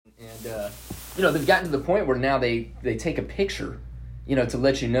they've gotten to the point where now they take a picture, to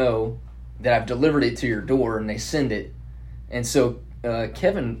let you know that I've delivered it to your door, and they send it. And so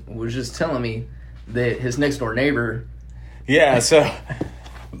Kevin was just telling me that his next door neighbor. Yeah, so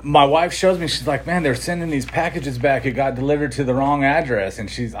my wife shows me, she's like, man, they're sending these packages back. It got delivered to the wrong address. And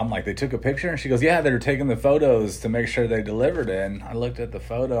I'm like, they took a picture? And she goes, yeah, they're taking the photos to make sure they delivered it. And I looked at the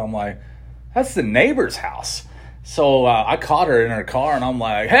photo. I'm like, that's the neighbor's house. So I caught her in her car, and I'm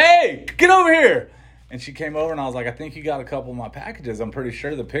like, hey, get over here. And she came over, and I was like, I think you got a couple of my packages. I'm pretty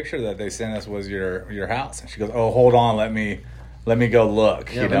sure the picture that they sent us was your house. And she goes, oh, hold on, let me go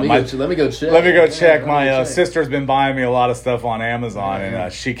look. Yeah, let me go check. Let me go check. My sister's been buying me a lot of stuff on Amazon,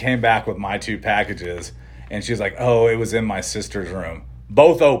 and she came back with my 2 packages, and she's like, oh, it was in my sister's room.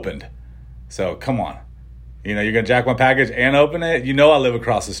 Both opened. So come on. You're going to jack my package and open it? I live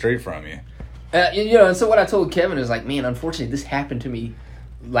across the street from you. And so what I told Kevin is like, man, unfortunately, this happened to me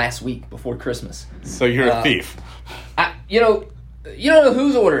last week before Christmas. So you're a thief. You don't know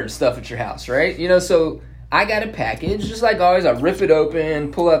who's ordering stuff at your house, right? So I got a package, just like always. I rip it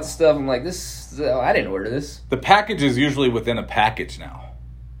open, pull out the stuff. I'm like, I didn't order this. The package is usually within a package now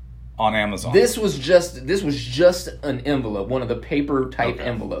on Amazon. This was just an envelope, one of the paper type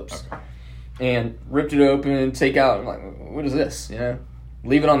envelopes. Okay. And ripped it open, take out. I'm like, what is this?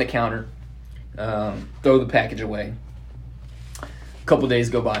 Leave it on the counter. Throw the package away. A couple days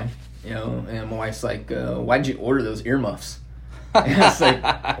go by, and my wife's like, why'd you order those earmuffs? And it's like,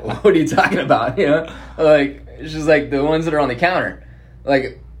 what are you talking about? Like, it's just like the ones that are on the counter.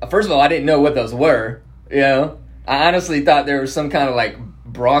 Like, first of all, I didn't know what those were. I honestly thought there was some kind of like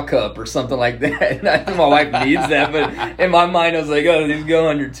bra cup or something like that. Not that my wife needs that, but in my mind, I was like, oh, these go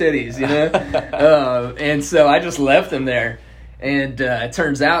on your titties, and so I just left them there. And it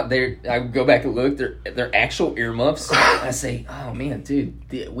turns out I go back and look, they're actual earmuffs. I say, oh man,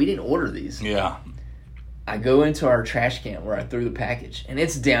 dude, we didn't order these. Yeah. I go into our trash can where I threw the package, and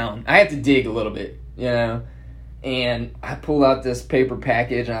it's down. I have to dig a little bit, and I pull out this paper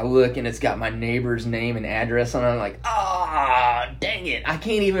package, and I look, and it's got my neighbor's name and address on it. I'm like, dang it. I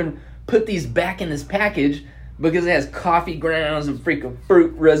can't even put these back in this package because it has coffee grounds and freaking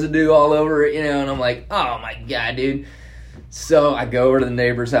fruit residue all over it, and I'm like, oh my God, dude. So I go over to the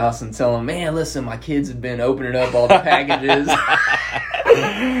neighbor's house and tell him, man, listen, my kids have been opening up all the packages.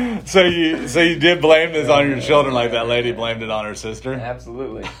 So you did blame this on your children like that lady blamed it on her sister?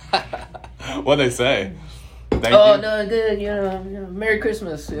 Absolutely. What'd they say? No, I did, Merry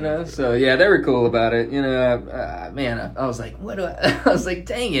Christmas, So, yeah, they were cool about it. Man, I was like, I was like,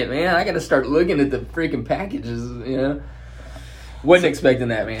 dang it, man. I got to start looking at the freaking packages, Wasn't expecting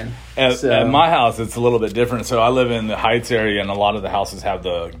that, man. At my house, it's a little bit different. So I live in the Heights area, and a lot of the houses have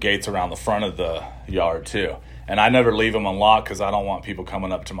the gates around the front of the yard, too. And I never leave them unlocked because I don't want people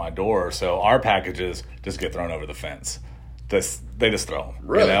coming up to my door. So our packages just get thrown over the fence. They just throw them.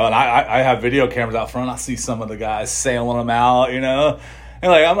 Really? And I have video cameras out front. I see some of the guys sailing them out, And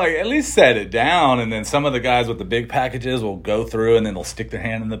I'm like, at least set it down. And then some of the guys with the big packages will go through, and then they'll stick their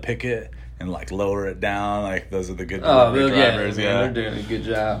hand in the picket and like lower it down. Like those are the good drivers. Yeah, they're doing a good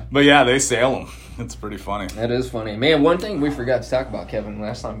job. But yeah, they sail them. It's pretty funny. That is funny, man. One thing we forgot to talk about, Kevin,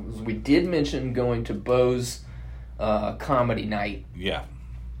 last time was we did mention going to Bo's comedy night. Yeah.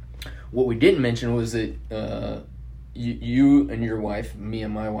 What we didn't mention was that you and your wife, me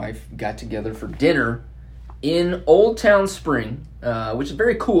and my wife, got together for dinner in Old Town Spring, which is a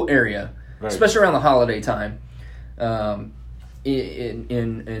very cool area, especially around the holiday time.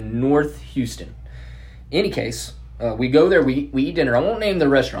 In North Houston. Any case, we go there, we eat dinner. I won't name the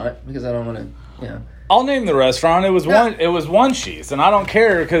restaurant because I don't want to, I'll name the restaurant. It was One Cheese, and I don't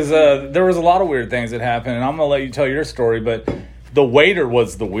care because there was a lot of weird things that happened, and I'm going to let you tell your story, but the waiter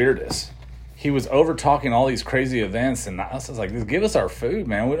was the weirdest. He was over talking all these crazy events, and I was like, "Just give us our food,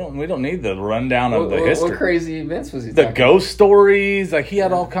 man. We don't need the rundown of the history." What crazy events was he talking about? The ghost stories, like he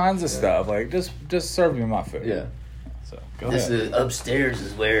had all kinds of stuff. Like just serve me my food. Yeah. So go ahead. Upstairs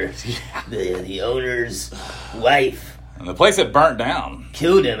is where the owner's wife and the place that burnt down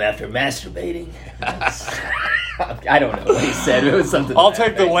killed him after masturbating. I don't know what he said. It was something. I'll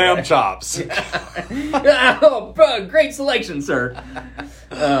take the lamb chops. Oh, bro, great selection, sir.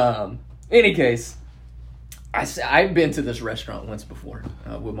 Any case, I've been to this restaurant once before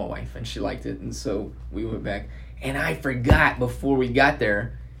with my wife, and she liked it, and so we went back. And I forgot before we got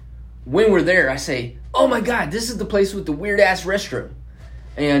there, when we're there, I say, oh my God, this is the place with the weird-ass restroom.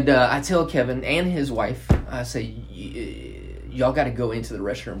 And I tell Kevin and his wife, I say, y'all got to go into the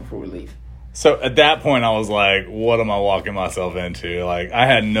restroom before we leave. So at that point, I was like, what am I walking myself into? Like, I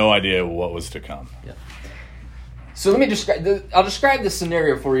had no idea what was to come. Yeah. So let me describe. I'll describe the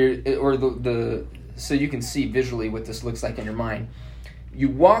scenario for you, or the so you can see visually what this looks like in your mind. You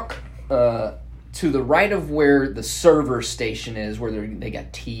walk to the right of where the server station is, where they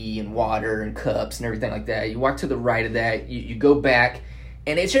got tea and water and cups and everything like that. You walk to the right of that. You go back,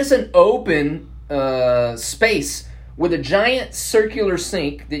 and it's just an open space with a giant circular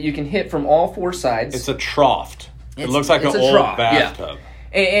sink that you can hit from all four sides. It's a trough. It looks like an old bathtub. Yeah.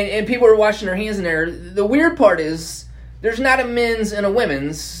 And people are washing their hands in there. The weird part is there's not a men's and a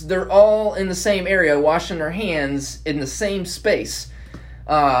women's. They're all in the same area washing their hands in the same space.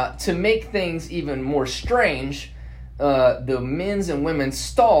 To make things even more strange, the men's and women's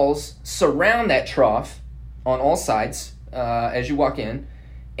stalls surround that trough on all sides as you walk in,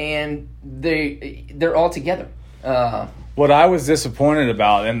 and they're all together. What I was disappointed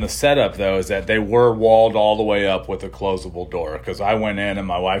about in the setup, though, is that they were walled all the way up with a closable door. Because I went in and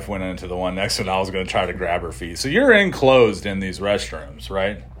my wife went into the one next to it, and I was going to try to grab her feet. So you're enclosed in these restrooms,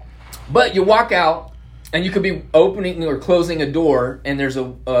 right? But you walk out, and you could be opening or closing a door, and there's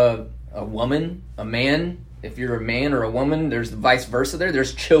a woman, a man. If you're a man or a woman, there's the vice versa there.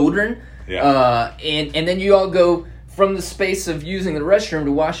 There's children. Yeah. And then you all go from the space of using the restroom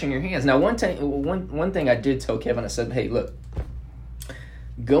to washing your hands. Now, one thing I did tell Kevin, I said, hey, look,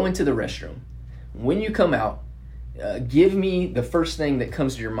 go into the restroom. When you come out, give me the first thing that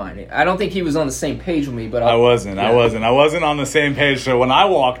comes to your mind. I don't think he was on the same page with me, but I wasn't on the same page. So when I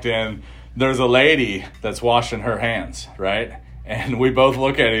walked in, there's a lady that's washing her hands, right? And we both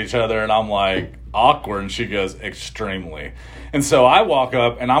look at each other, and I'm like, awkward, and she goes, extremely. And so I walk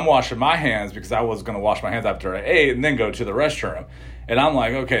up, and I'm washing my hands because I was going to wash my hands after I ate and then go to the restroom. And I'm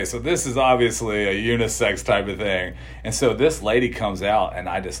like, okay, so this is obviously a unisex type of thing. And so this lady comes out, and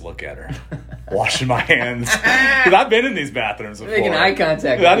I just look at her, washing my hands. Because I've been in these bathrooms before. Making eye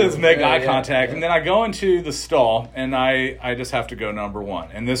contact. I just make eye contact. And then I go into the stall, and I just have to go number one.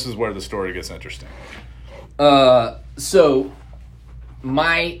 And this is where the story gets interesting. So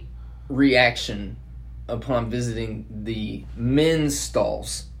my reaction upon visiting the men's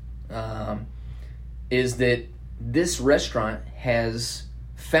stalls is that this restaurant has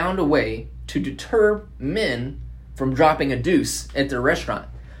found a way to deter men from dropping a deuce at their restaurant.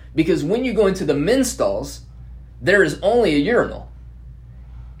 Because when you go into the men's stalls, there is only a urinal.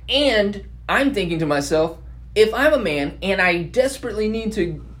 And I'm thinking to myself, if I'm a man and I desperately need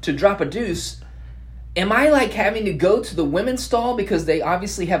to drop a deuce, am I like having to go to the women's stall because they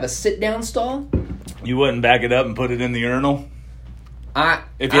obviously have a sit-down stall? You wouldn't back it up and put it in the urinal?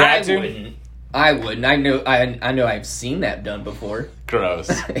 If you had to? I wouldn't. I know I've seen that done before. Gross.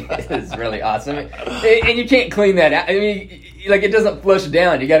 It's really awesome. And you can't clean that out. I mean, like, it doesn't flush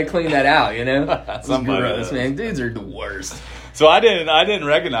down. You got to clean that out, you know? It's gross, man. Dudes are the worst. So I didn't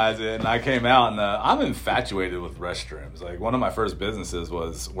recognize it, and I came out, and I'm infatuated with restrooms. Like, one of my first businesses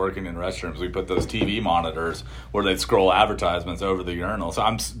was working in restrooms. We put those TV monitors where they'd scroll advertisements over the urinal. So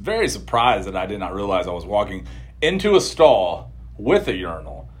I'm very surprised that I did not realize I was walking into a stall with a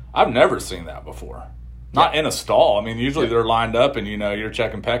urinal. I've never seen that before. Not in a stall. I mean, usually they're lined up, and you're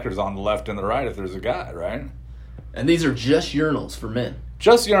checking peckers on the left and the right if there's a guy, right? And these are just urinals for men.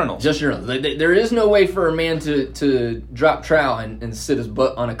 Just urinals. Just urinals. There is no way for a man to drop trowel and sit his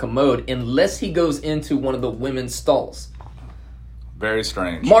butt on a commode unless he goes into one of the women's stalls. Very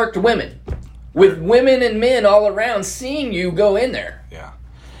strange. Marked women. With women and men all around seeing you go in there. Yeah.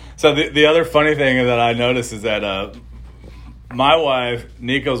 So the other funny thing that I noticed is that my wife,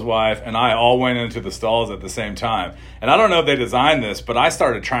 Nico's wife, and I all went into the stalls at the same time. And I don't know if they designed this, but I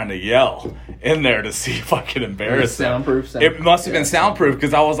started trying to yell in there to see if I could embarrass them. Soundproof. It must have been soundproof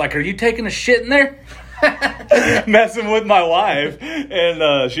because I was like, are you taking a shit in there? Messing with my wife.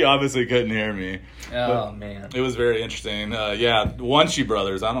 And she obviously couldn't hear me. Oh, man. It was very interesting. Onchie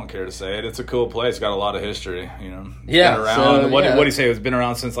Brothers, I don't care to say it. It's a cool place. Got a lot of history, It's been around. So, what did he say? It's been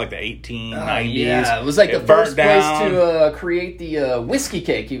around since like the 1890s. Yeah, it was like the first place to create the whiskey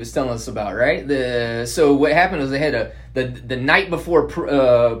cake he was telling us about, right? So what happened was they had the night before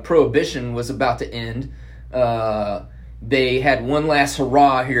Prohibition was about to end, they had one last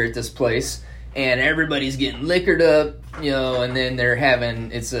hurrah here at this place, and everybody's getting liquored up, and then they're having,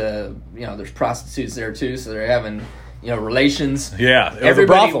 there's prostitutes there too, so they're having, relations. Yeah, it was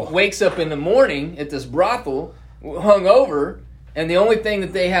Everybody a brothel. wakes up in the morning at this brothel, hungover, and the only thing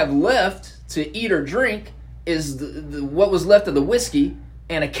that they have left to eat or drink is what was left of the whiskey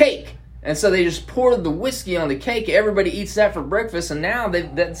and a cake. And so they just poured the whiskey on the cake. Everybody eats that for breakfast, and now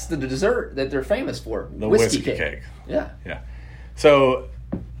that's the dessert that they're famous for. The whiskey cake. Yeah. Yeah. So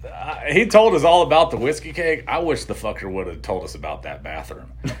he told us all about the whiskey cake. I wish the fucker would have told us about that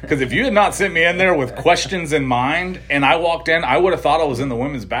bathroom. Because if you had not sent me in there with questions in mind, and I walked in, I would have thought I was in the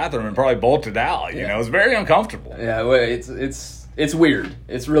women's bathroom and probably bolted out. You know, it was very uncomfortable. Yeah, well, it's weird.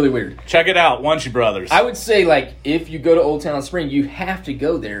 It's really weird. Check it out, Wunchy Brothers. I would say, like, if you go to Old Town Spring, you have to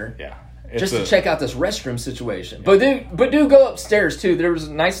go there. Yeah. Just to check out this restroom situation. But do go upstairs, too. There was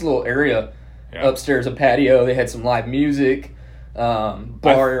a nice little area upstairs, a patio. They had some live music,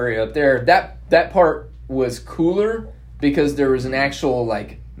 bar area up there. That part was cooler because there was an actual,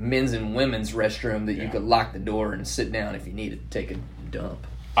 like, men's and women's restroom that you could lock the door and sit down if you needed to take a dump.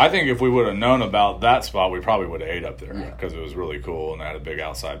 I think if we would have known about that spot, we probably would have ate up there because it was really cool and they had a big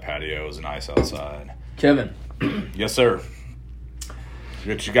outside patio. It was nice outside. Kevin. Yes, sir.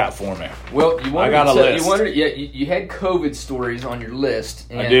 What you got for me? Well, I got a list. You had COVID stories on your list.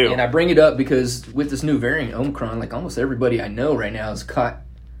 And, I do. And I bring it up because with this new variant, Omicron, like almost everybody I know right now has caught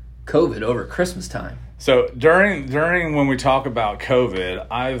COVID over Christmas time. So during when we talk about COVID,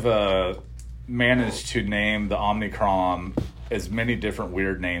 I've managed to name the Omicron as many different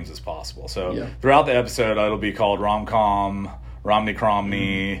weird names as possible. So throughout the episode, it'll be called Romcom,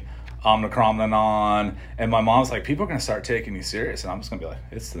 Romnicromney, Omnicromnanon, and my mom's like, people are going to start taking you serious, and I'm just going to be like,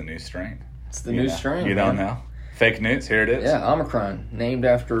 it's the new strain. It's the new strain. You don't know. Fake news, here it is. Yeah, Omicron, named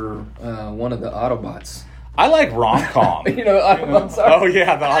after one of the Autobots. I like Romcom. You know, Autobots are. Oh,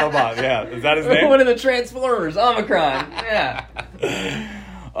 yeah, the Autobot, yeah. Is that his name? One of the Transformers, Omicron, yeah.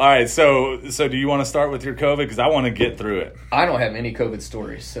 All right, so do you want to start with your COVID? Because I want to get through it. I don't have any COVID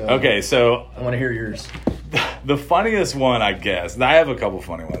stories, so... Okay, so... I want to hear yours. The funniest one, I guess. I have a couple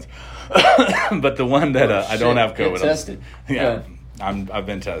funny ones. But the one that I don't have COVID. Get tested. Yeah. I've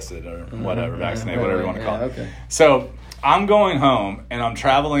been tested or whatever, vaccinated, whatever you want to call it. Okay. So I'm going home and I'm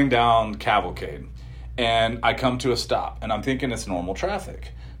traveling down Cavalcade and I come to a stop and I'm thinking it's normal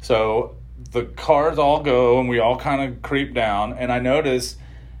traffic. So the cars all go and we all kind of creep down and I notice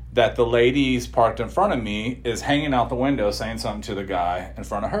that the lady's parked in front of me is hanging out the window saying something to the guy in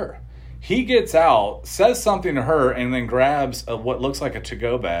front of her. He gets out, says something to her, and then grabs what looks like a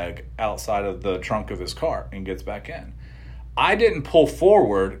to-go bag outside of the trunk of his car and gets back in. I didn't pull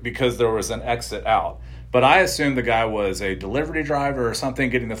forward because there was an exit out, but I assumed the guy was a delivery driver or something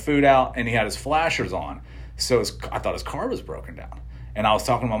getting the food out, and he had his flashers on. So I thought his car was broken down. And I was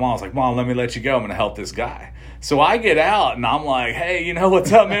talking to my mom. I was like, Mom, let me let you go. I'm going to help this guy. So I get out, and I'm like, hey, you know,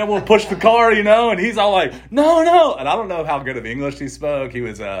 what's up, man? We'll push the car, you know? And he's all like, no. And I don't know how good of English he spoke. He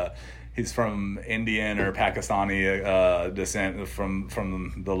was he's from Indian or Pakistani descent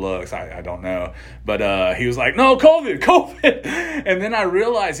from the looks. I don't know. But he was like, no, COVID. And then I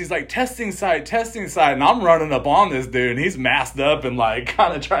realized he's like, testing site. And I'm running up on this dude, and he's masked up and like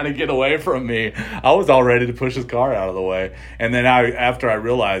kind of trying to get away from me. I was all ready to push his car out of the way. And then after I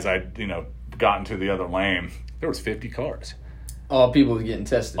realized I'd, got into the other lane, there was 50 cars. All people getting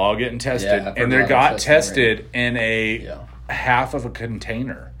tested. All getting tested. Yeah, and they got tested in a half of a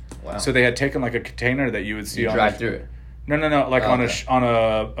container. Wow. So they had taken like a container that you would see on drive through it. No, like on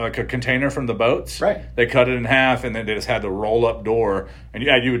a container from the boats. Right. They cut it in half and then they just had the roll up door and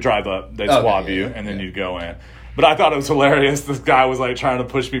you would drive up, they'd swab you and then you'd go in. But I thought it was hilarious. This guy was like trying to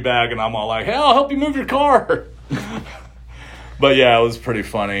push me back and I'm all like, hey, I'll help you move your car. But yeah, it was pretty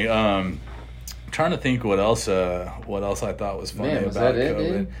funny. Trying to think what else I thought was funny about that COVID.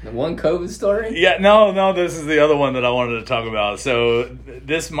 Dude? The one COVID story? Yeah, no, this is the other one that I wanted to talk about. So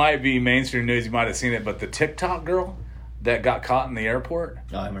this might be mainstream news. You might have seen it, but the TikTok girl that got caught in the airport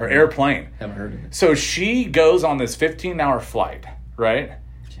or airplane. Haven't heard of it. So she goes on this 15-hour flight, right?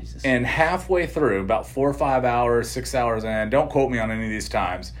 Jesus. And halfway through, about 4 or 5 hours, 6 hours in, don't quote me on any of these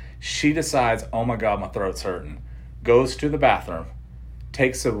times, she decides, oh my God, my throat's hurting. Goes to the bathroom.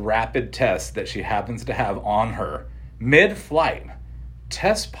 Takes a rapid test that she happens to have on her mid-flight,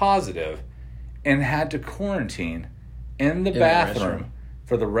 tests positive, and had to quarantine in the bathroom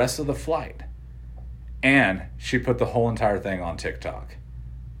for the rest of the flight. And she put the whole entire thing on TikTok.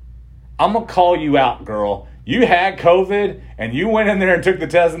 I'm going to call you out, girl. You had COVID, and you went in there and took the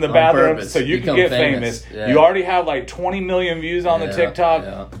test in the bathroom so you can get famous. Yeah. You already have like 20 million views on the TikTok.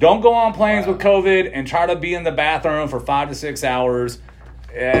 Yeah. Don't go on planes with COVID and try to be in the bathroom for 5 to 6 hours.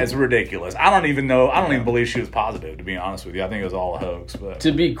 It's ridiculous. I don't even believe she was positive, to be honest with you. I think it was all a hoax. But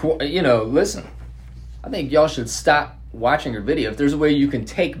to be, listen, I think y'all should stop watching her video. If there's a way you can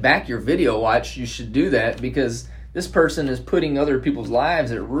take back your video watch, you should do that because this person is putting other people's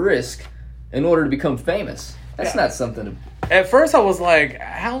lives at risk in order to become famous. That's not something to At first, I was like,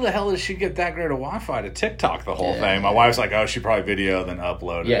 how the hell did she get that great of Wi-Fi to TikTok the whole thing? My wife's like, oh, she probably videoed then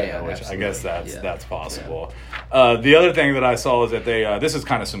uploaded it, which absolutely. I guess that's possible. Yeah. The other thing that I saw is that they, this is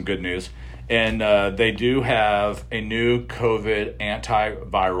kind of some good news, and they do have a new COVID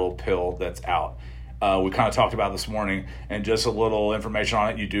antiviral pill that's out. We kind of talked about this morning, and just a little information on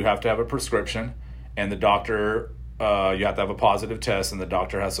it. You do have to have a prescription, and the doctor, you have to have a positive test, and the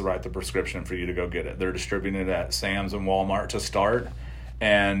doctor has to write the prescription for you to go get it. They're distributing it at Sam's and Walmart to start,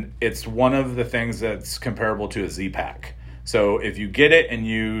 and it's one of the things that's comparable to a Z-Pack. So if you get it and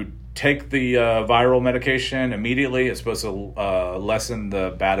you take the viral medication immediately, it's supposed to lessen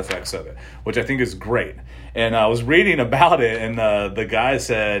the bad effects of it, which I think is great. And I was reading about it, and the guy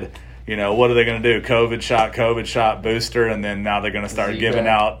said, you know, what are they going to do? COVID shot, booster, and then now they're going to start giving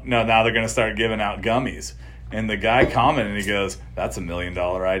out. No, now they're going to start giving out gummies. And the guy commented, and he goes, "That's $1 million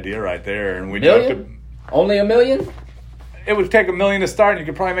idea right there." And we joked, only $1 million. It would take $1 million to start, and you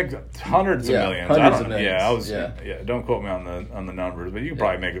could probably make hundreds of millions. Hundreds of millions. Yeah, don't quote me on the numbers, but you could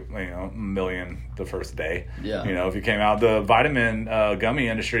probably make $1 million the first day. Yeah. You know, if you came out, the vitamin gummy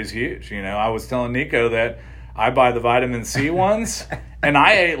industry is huge. You know, I was telling Nico that I buy the vitamin C ones, and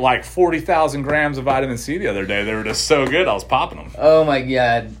I ate like 40,000 grams of vitamin C the other day. They were just so good, I was popping them. Oh my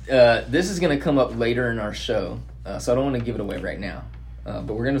God. This is going to come up later in our show, so I don't want to give it away right now. But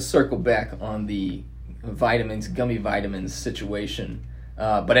we're going to circle back on the gummy vitamins situation.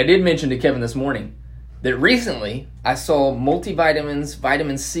 But I did mention to Kevin this morning that recently I saw multivitamins,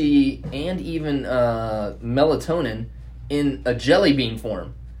 vitamin C, and even melatonin in a jelly bean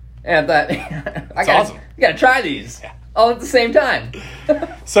form. And I thought, awesome. I gotta try these all at the same time.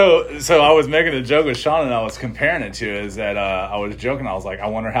 So I was making a joke with Sean, and I was comparing it to is that I was joking. I was like, I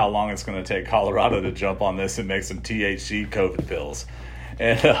wonder how long it's going to take Colorado to jump on this and make some THC COVID pills.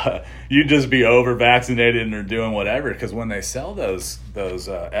 And you'd just be over-vaccinated and they're doing whatever. Because when they sell those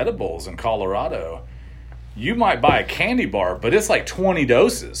edibles in Colorado, you might buy a candy bar, but it's like 20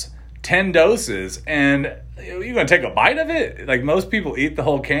 doses, 10 doses, and you're going to take a bite of it? Like, most people eat the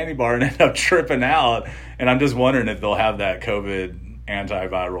whole candy bar and end up tripping out. And I'm just wondering if they'll have that COVID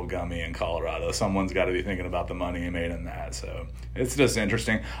antiviral gummy in Colorado. Someone's got to be thinking about the money made in that. So it's just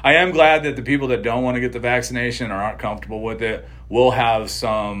interesting. I am glad that the people that don't want to get the vaccination or aren't comfortable with it will have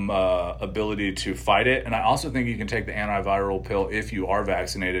some ability to fight it. And I also think you can take the antiviral pill if you are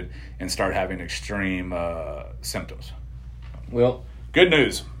vaccinated and start having extreme symptoms. Well, good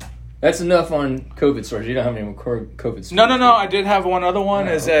news. That's enough on COVID stories. You don't have any more COVID stories. No. I did have one other one.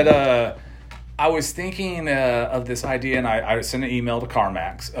 That I was thinking of this idea, and I sent an email to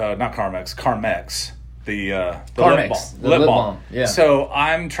Carmex. The lip balm. Yeah. So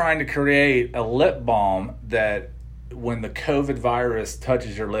I'm trying to create a lip balm that when the COVID virus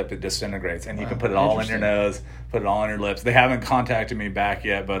touches your lip, it disintegrates, and you can put it all in your nose, put it all on your lips. They haven't contacted me back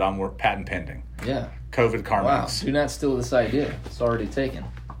yet, but we're patent pending. Yeah. COVID Carmex. Wow. Do not steal this idea. It's already taken.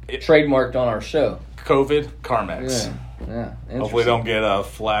 Trademarked on our show. COVID Carmex. Yeah. Hopefully don't get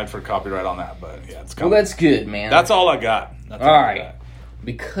flagged for copyright on that, but yeah, it's coming. Well, that's good, man. That's all I got. All right.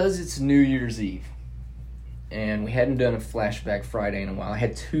 Because it's New Year's Eve, and we hadn't done a Flashback Friday in a while. I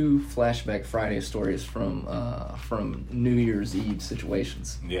had 2 Flashback Friday stories from New Year's Eve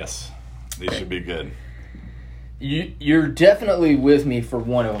situations. Yes. These should be good. You're definitely with me for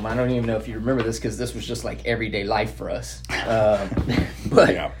one of them. I don't even know if you remember this because this was just like everyday life for us.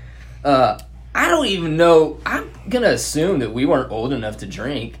 But yeah. I don't even know. I'm going to assume that we weren't old enough to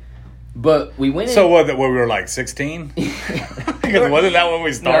drink, but we went in. So what, we were like 16? Because wasn't that when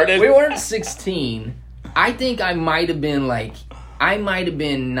we started? No, we weren't 16. I think I might have been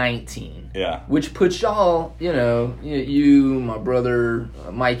 19. Yeah. Which puts y'all, you, my brother,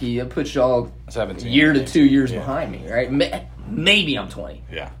 Mikey, it puts y'all 17, a year to 2 years behind me, right? Maybe I'm 20.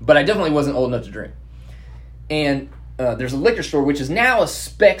 Yeah. But I definitely wasn't old enough to drink. And there's a liquor store, which is now a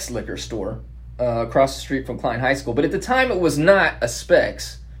Specs liquor store across the street from Klein High School. But at the time, it was not a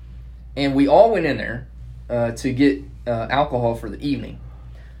Specs. And we all went in there to get alcohol for the evening.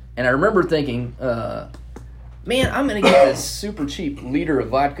 And I remember thinking, man, I'm going to get this super cheap liter of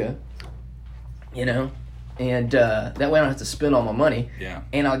vodka, and that way I don't have to spend all my money. Yeah.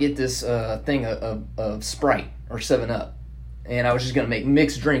 And I'll get this thing of Sprite or 7-Up. And I was just going to make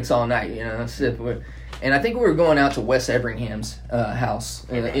mixed drinks all night, sip. And I think we were going out to Wes Ebringham's house.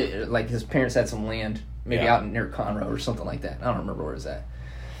 Okay. Like his parents had some land, maybe out near Conroe or something like that. I don't remember where it was at.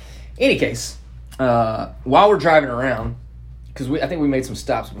 Any case, while we're driving around, because I think we made some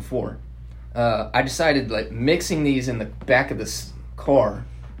stops before, I decided mixing these in the back of this car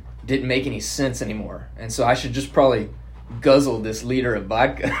didn't make any sense anymore, and so I should just probably guzzle this liter of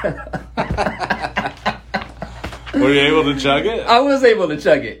vodka. Were you able to chug it? I was able to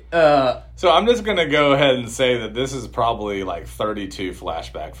chug it. So I'm just going to go ahead and say that this is probably like 32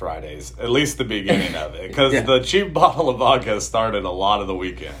 Flashback Fridays, at least the beginning of it, because Yeah. the cheap bottle of vodka started a lot of the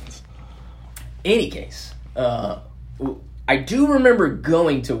weekends. Any case, I do remember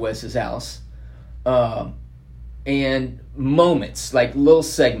going to Wes's house, and moments, like little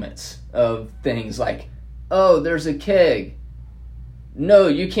segments of things like, oh, there's a keg. No,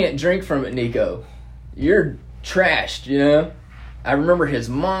 you can't drink from it, Nico. You're trashed, you know? I remember his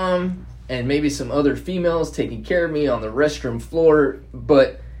mom and maybe some other females taking care of me on the restroom floor,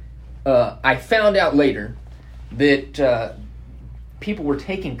 but I found out later that people were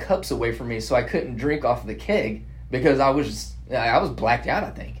taking cups away from me so I couldn't drink off the keg because I was blacked out,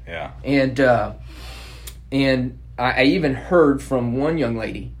 I think. Yeah. And I even heard from one young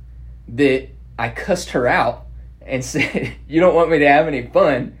lady that I cussed her out and said, you don't want me to have any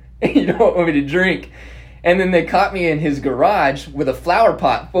fun, and you don't want me to drink. And then they caught me in his garage with a flower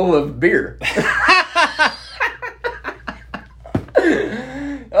pot full of beer.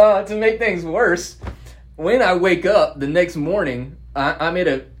 To make things worse, when I wake up the next morning, I'm at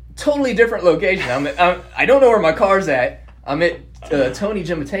a totally different location. I don't know where my car's at. I'm at Tony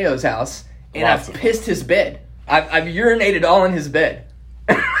Gimateo's house, and I've pissed his bed. I've urinated all in his bed.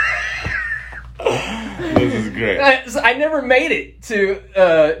 This is great. I never made it to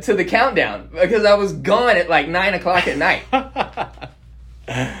the countdown because I was gone at like 9 o'clock at night.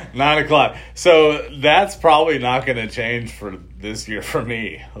 9 o'clock. So that's probably not going to change for this year for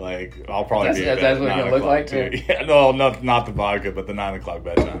me. Like, I'll probably be in bed that's at what it's 9 gonna look o'clock like too. too. Yeah, no, not the vodka, but the 9 o'clock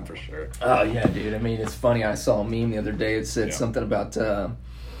bedtime for sure. Oh yeah, dude. I mean, it's funny. I saw a meme the other day. It said something about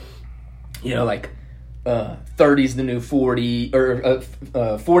like 30's the new 40, or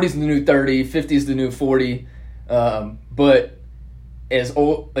 40's the new 30, 50's the new 40. But as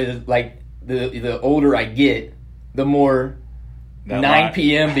old, like the older I get, the more 9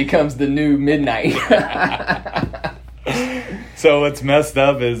 p.m. becomes the new midnight. So what's messed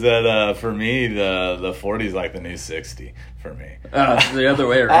up is that for me, the 40 is like the new 60 for me. It's the other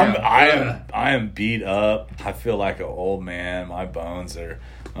way around. I am beat up. I feel like an old man. My bones are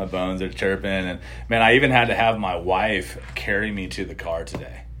chirping, and man, I even had to have my wife carry me to the car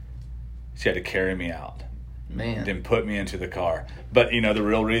today. She had to carry me out. Man, Then put me into the car. But you know the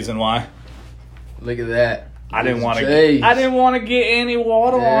real reason why? look at that. I didn't want to get any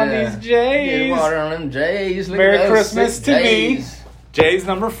water on these J's. Get water on them J's. Look Merry at those Christmas 6 to J's. me. J's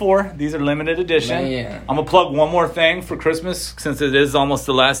number 4. These are limited edition. Man. I'm gonna plug one more thing for Christmas since it is almost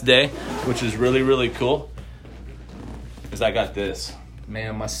the last day, which is really, really cool. Is I got this.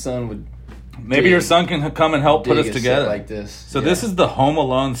 Man, my son would. Maybe your son can come and help put us dig a set together like this. So this is the Home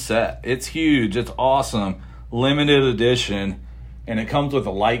Alone set. It's huge. It's awesome. Limited edition. And it comes with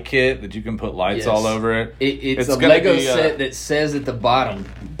a light kit that you can put lights all over it. It's a Lego set that says at the bottom,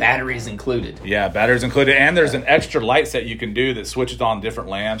 batteries included. Yeah, batteries included. And there's an extra light set you can do that switches on different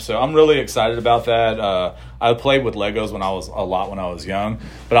lamps. So I'm really excited about that. I played with Legos when I was young.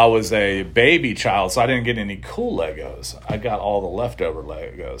 But I was a baby child, so I didn't get any cool Legos. I got all the leftover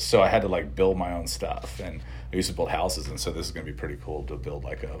Legos. So I had to like build my own stuff. And I used to build houses. And so this is going to be pretty cool to build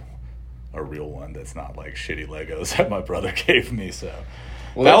like a real one that's not like shitty Legos that my brother gave me. So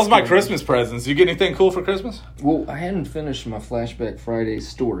that was my Christmas presents. Did you get anything cool for Christmas? Well, I hadn't finished my Flashback Friday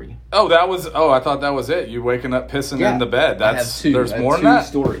story. I thought that was it. You waking up pissing in the bed. I have two. There's more than two that?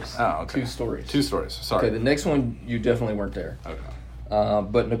 stories. Oh, okay. Two stories. Two stories. Sorry. Okay, the next one, you definitely weren't there. Okay.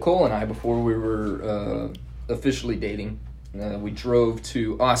 But Nicole and I, before we were officially dating, we drove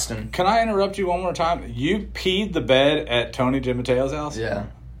to Austin. Can I interrupt you one more time? You peed the bed at Tony Gimateo's house? Yeah.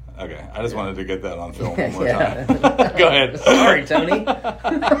 Okay, I just wanted to get that on film one more time. Go ahead. Sorry, Tony.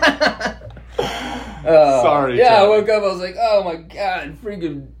 Sorry, yeah, Tony. I woke up, I was like, oh my God,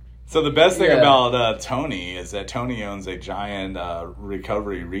 freaking... So the best thing about Tony is that Tony owns a giant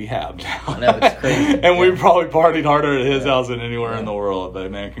recovery rehab now. I know, it's crazy. And we probably partied harder at his house than anywhere in the world. But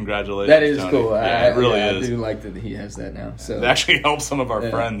man, congratulations, That is Tony. cool. Yeah, it really is. I do like that he has that now. So it actually helps some of our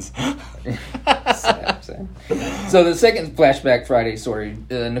friends. Sad. So the second Flashback Friday story,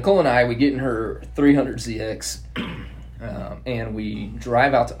 Nicole and I, we get in her 300ZX, and we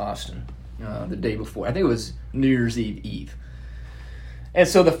drive out to Austin the day before. I think it was New Year's Eve. And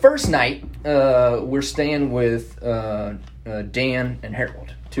so the first night, we're staying with Dan and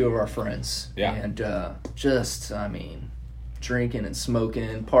Harold, two of our friends. Yeah. And drinking and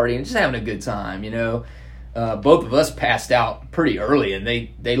smoking, partying, just having a good time, you know. Both of us passed out pretty early, and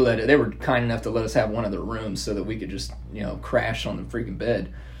they were kind enough to let us have one of their rooms so that we could just, you know, crash on the freaking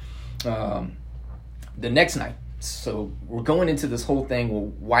bed. The next night, so we're going into this whole thing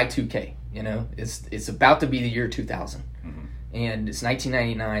with Y2K. You know, it's about to be the year 2000. And it's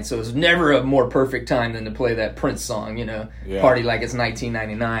 1999, so it's never a more perfect time than to play that Prince song, you know, Party Like It's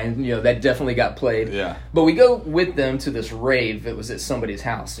 1999. You know, that definitely got played. Yeah. But we go with them to this rave. It was at somebody's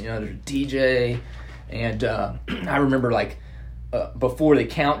house. You know, there's a DJ. And I remember, like, before the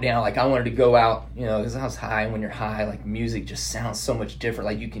countdown, like, I wanted to go out, you know, because I was high. And when you're high, like, music just sounds so much different.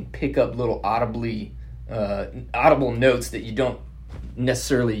 Like, you can pick up little audible notes that you don't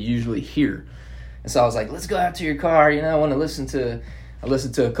necessarily usually hear. And so I was like, let's go out to your car. You know, I want to listen to. I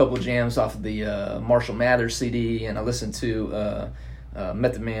listened to a couple of jams off of the Marshall Mathers CD, and I listened to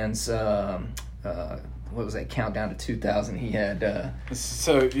Method Man's. What was that countdown to 2000? He had.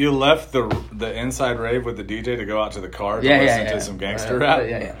 So you left the inside rave with the DJ to go out to the car to listen to some gangster rap.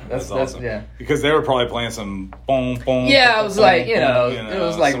 Yeah. That's awesome. Yeah. Because they were probably playing some boom boom. Yeah, it was like it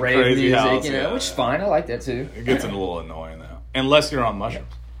was like rave music, house, which is fine. I like that too. It gets a little annoying though, unless you're on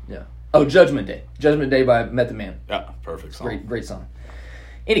mushrooms. Yeah. Oh, Judgment Day by Method Man. Yeah, perfect song. Great song.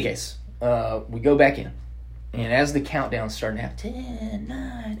 Any case, we go back in, and as the countdown's starting to have 10,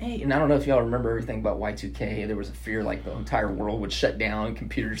 9, 8, and I don't know if y'all remember everything about Y2K. There was a fear like the entire world would shut down, and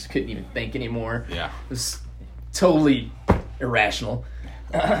computers couldn't even think anymore. Yeah, it was totally irrational.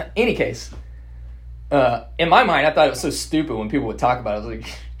 Any case, in my mind, I thought it was so stupid when people would talk about it. I was like,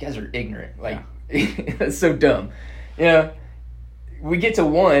 you guys are ignorant. Like, that's so dumb. You know, we get to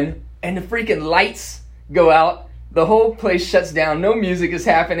 1. And the freaking lights go out. The whole place shuts down. No music is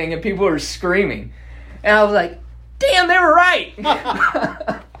happening, and people are screaming. And I was like, "Damn, they were right."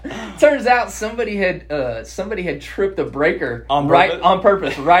 Turns out somebody had tripped a breaker on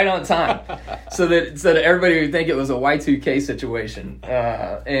purpose, right on time, so that everybody would think it was a Y2K situation.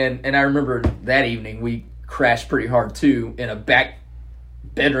 And I remember that evening we crashed pretty hard too in a back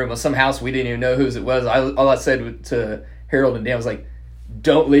bedroom of some house we didn't even know whose it was. All I said to Harold and Dan was like,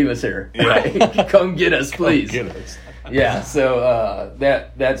 "Don't leave us here. Yeah. Come get us, please." Come get us. Yeah, so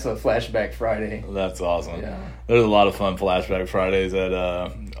that's a Flashback Friday. That's awesome. Yeah. There's a lot of fun Flashback Fridays at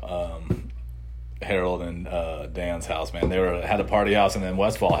Harold and Dan's house, man. They had a party house, and then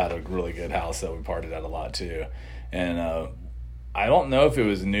Westfall had a really good house that we partied at a lot too. And I don't know if it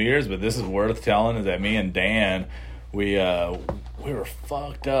was New Year's, but this is worth telling, is that me and Dan, we were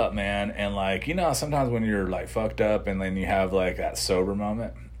fucked up, man. And like, you know, sometimes when you're like fucked up and then you have like that sober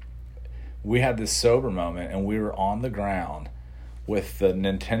moment, we had this sober moment and we were on the ground with the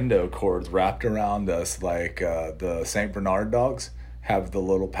Nintendo cords wrapped around us like the St. Bernard dogs have the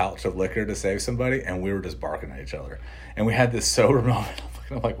little pouch of liquor to save somebody, and we were just barking at each other. And we had this sober moment.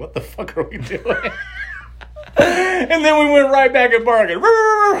 I'm like, what the fuck are we doing? And then we went right back at barking.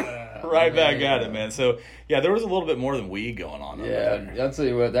 Right back at it, man. So, yeah, there was a little bit more than weed going on. Yeah, I'll tell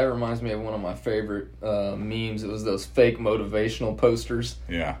you what, that reminds me of one of my favorite memes. It was those fake motivational posters.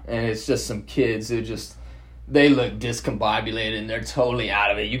 Yeah. And it's just some kids who they look discombobulated and they're totally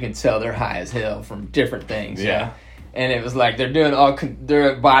out of it. You can tell they're high as hell from different things. Yeah. And it was like they're doing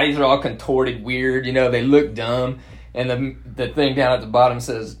their bodies are all contorted weird, you know, they look dumb. And the thing down at the bottom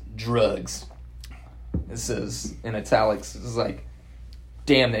says, drugs. It says in italics, it's like,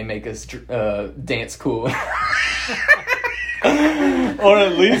 damn, they make us dance cool. Or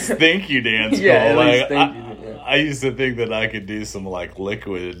at least think you dance cool. Yeah, at like, least think you do. I used to think that I could do some like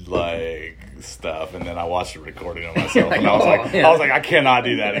liquid like stuff, and then I watched a recording of myself, and I was like, I cannot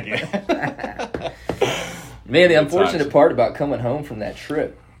do that again. Man, the unfortunate part about coming home from that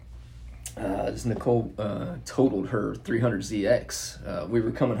trip is Nicole totaled her 300ZX. We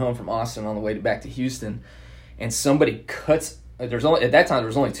were coming home from Austin on the way back to Houston, and somebody cuts. At that time there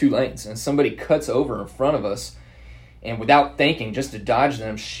was only 2 lanes, and somebody cuts over in front of us, and without thinking, just to dodge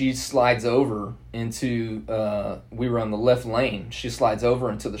them, she slides over into. We were on the left lane. She slides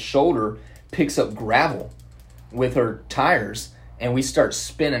over into the shoulder, picks up gravel with her tires, and we start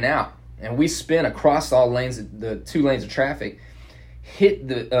spinning out. And we spin across all lanes, the 2 lanes of traffic, hit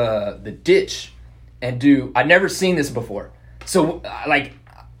the ditch, and I'd never seen this before. So like,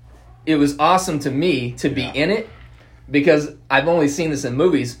 it was awesome to me to be in it, because I've only seen this in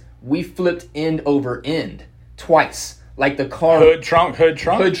movies. We flipped end over end twice, like the car hood trunk.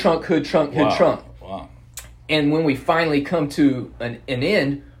 Wow. And when we finally come to an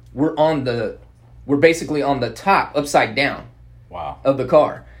end, we're basically on the top, upside down. Wow. Of the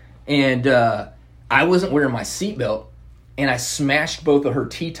car. And I wasn't wearing my seatbelt, and I smashed both of her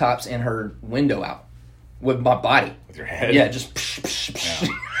T-tops and her window out with my body. With your head? Yeah, just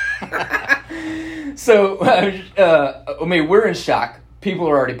So, I mean, we're in shock. People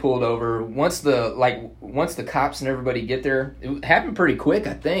are already pulled over. Once the cops and everybody get there, it happened pretty quick,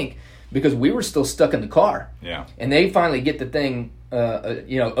 I think. because we were still stuck in the car. Yeah. And they finally get the thing,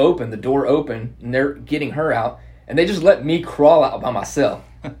 open, the door open, and they're getting her out, and they just let me crawl out by myself.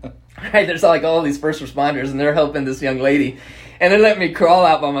 Right? There's like all these first responders, and they're helping this young lady, and they let me crawl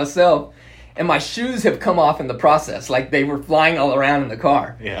out by myself. And my shoes have come off in the process, like they were flying all around in the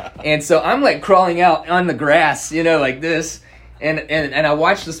car. Yeah. And so I'm like crawling out on the grass, like this. And I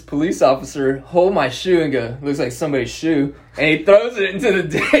watched this police officer hold my shoe and go, looks like somebody's shoe. And he throws it into the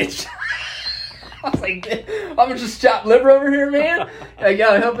ditch. I was like, I'm just chopped liver over here, man. I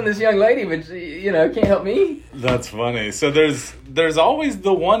got helping this young lady, but, can't help me. That's funny. So there's always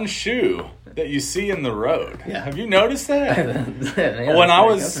the one shoe that you see in the road. Yeah. Have you noticed that? Yeah, when I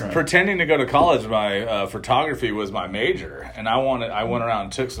was pretending to go to college, my photography was my major, and I went around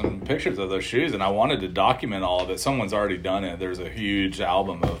and took some pictures of those shoes, and I wanted to document all of it. Someone's already done it. There's a huge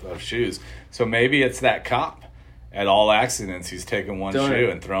album of shoes. So maybe it's that cop. At all accidents, he's taking one shoe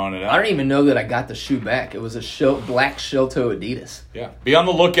and throwing it out. I don't even know that I got the shoe back. It was a black shell-toe Adidas. Yeah. Be on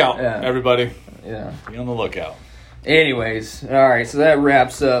the lookout, everybody. Yeah. Be on the lookout. Anyways, all right, so that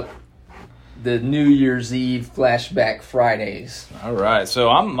wraps up the New Year's Eve Flashback Fridays. All right, so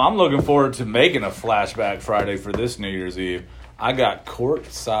I'm looking forward to making a Flashback Friday for this New Year's Eve. I got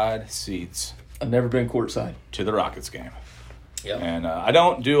courtside seats. I've never been courtside. To the Rockets game. Yep. And I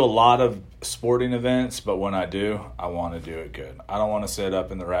don't do a lot of sporting events, but when I do, I want to do it good. I don't want to sit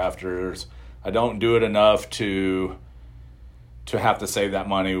up in the rafters. I don't do it enough to have to save that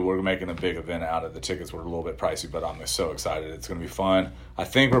money. We're making a big event out of it. The tickets were a little bit pricey, but I'm so excited. It's going to be fun. I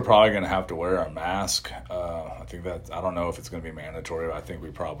think we're probably going to have to wear our mask. I don't know if it's going to be mandatory, but I think we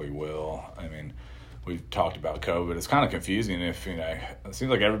probably will. I mean, we've talked about COVID. It's kind of confusing if, it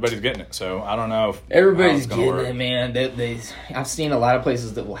seems like everybody's getting it. So I don't know if everybody's getting it, man. I've seen a lot of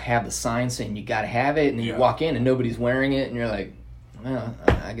places that will have the sign saying you got to have it, and then you walk in and nobody's wearing it, and you're like, well,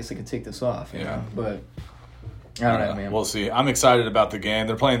 I guess I could take this off, you know? But I don't know, man. We'll see. I'm excited about the game.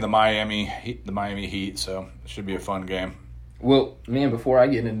 They're playing the Miami Heat, so it should be a fun game. Well, man, before I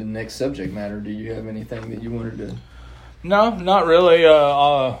get into the next subject matter, do you have anything that you wanted to... No, not really.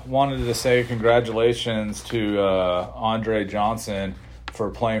 I wanted to say congratulations to Andre Johnson for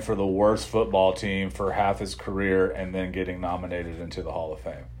playing for the worst football team for half his career and then getting nominated into the Hall of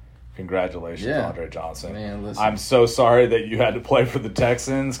Fame. Congratulations, Andre Johnson. Man, listen. I'm so sorry that you had to play for the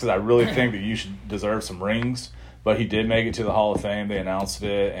Texans because I really think that you should deserve some rings. But he did make it to the Hall of Fame. They announced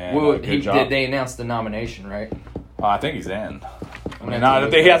it, and good job. They announced the nomination, right? I think he's in.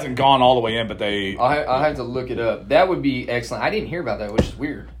 He hasn't gone all the way in, but they... I'll have to look it up. That would be excellent. I didn't hear about that, which is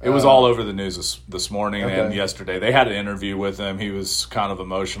weird. It was all over the news this morning and yesterday. They had an interview with him. He was kind of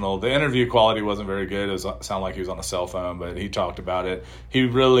emotional. The interview quality wasn't very good. It sounded like he was on a cell phone, but he talked about it. He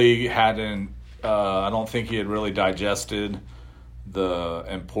really hadn't... I don't think he had really digested the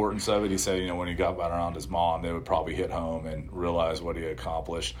importance of it. He said, when he got back around his mom, they would probably hit home and realize what he had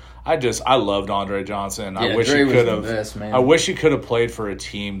accomplished. I loved Andre Johnson. I wish he could have. I wish he could have played for a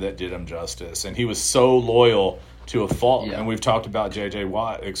team that did him justice. And he was so loyal to a fault. Yeah. And we've talked about J.J.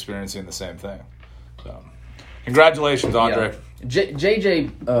 Watt experiencing the same thing. So, congratulations, Andre. Yeah.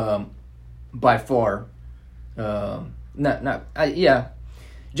 J.J. By far, J.J.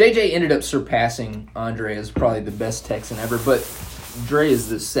 ended up surpassing Andre as probably the best Texan ever, but Dre is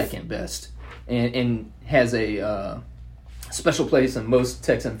the second best and has a special place in most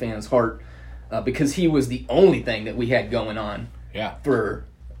Texan fans' heart because he was the only thing that we had going on for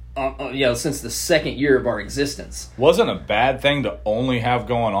since the second year of our existence. Wasn't a bad thing to only have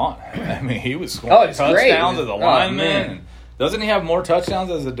going on. I mean, he was scoring touchdowns as a lineman. Doesn't he have more touchdowns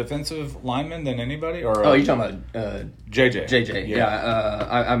as a defensive lineman than anybody? Or you're talking about JJ. JJ,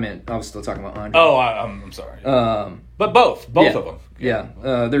 yeah. I was still talking about Andre. Oh, I'm sorry. But both of them. Yeah,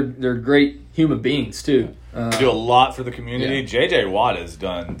 they're great human beings too. Do a lot for the community. Yeah. JJ Watt has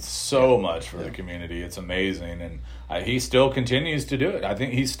done so much for the community. It's amazing, and he still continues to do it. I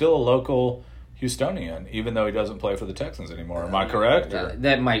think he's still a local Houstonian, even though he doesn't play for the Texans anymore. Am I correct?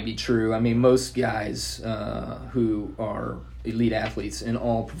 That might be true. I mean, most guys who are elite athletes in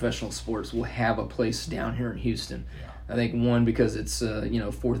all professional sports will have a place down here in Houston. Yeah. I think one, because it's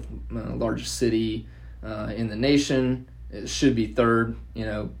fourth largest city in the nation. It should be third.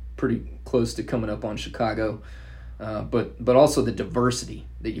 Pretty close to coming up on Chicago. But also the diversity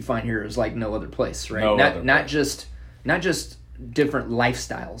that you find here is like no other place, right? Not just different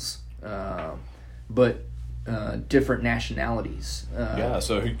lifestyles. But different nationalities.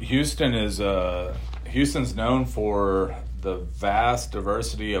 So Houston's known for the vast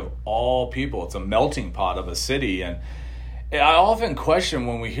diversity of all people. It's a melting pot of a city, and I often question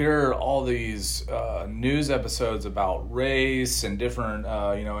when we hear all these news episodes about race and different,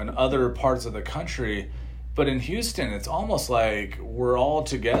 in other parts of the country. But in Houston, it's almost like we're all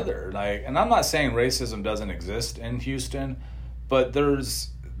together. Like, and I'm not saying racism doesn't exist in Houston, but there's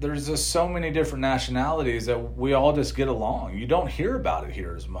just so many different nationalities that we all just get along. You don't hear about it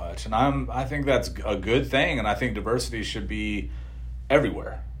here as much, and I think that's a good thing, and I think diversity should be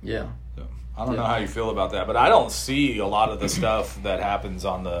everywhere. Yeah. So, I don't know how you feel about that, but I don't see a lot of the stuff that happens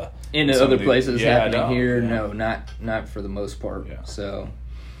on the in other places happening here. Yeah. No, not for the most part. Yeah. So,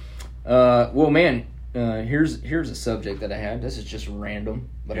 well, man. Here's a subject that I had. This is just random,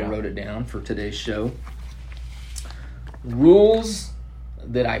 but I wrote it down for today's show. Rules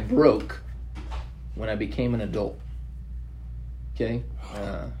that I broke when I became an adult. Okay?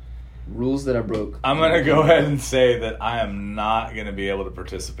 Rules that I broke. I'm going to go ahead and say that I am not going to be able to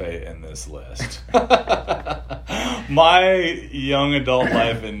participate in this list. My young adult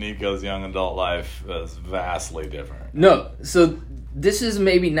life and Nico's young adult life is vastly different. No, so this is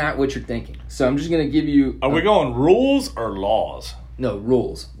maybe not what you're thinking. So I'm just going to give you... Are we going rules or laws? No,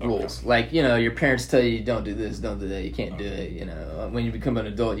 rules. Okay. Like, your parents tell you, don't do this, don't do that, you can't do it. When you become an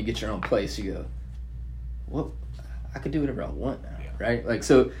adult, you get your own place. You go, well, I could do whatever I want now, right? Like,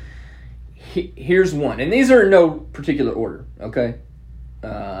 so here's one. And these are in no particular order, okay?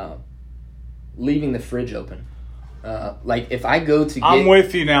 Leaving the fridge open. Like if I go to get... I'm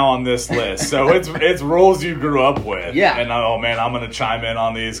with you now on this list. So it's rules you grew up with. Yeah. And oh man, I'm going to chime in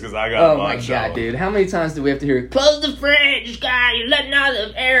on these because I got a bunch. Oh my God, dude. How many times do we have to hear, close the fridge, guy, you're letting all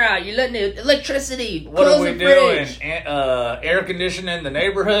the air out, you're letting the electricity, what close are we the fridge. doing? Air conditioning the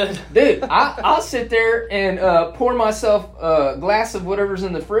neighborhood? Dude, I'll sit there and pour myself a glass of whatever's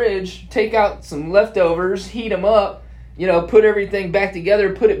in the fridge, take out some leftovers, heat them up, put everything back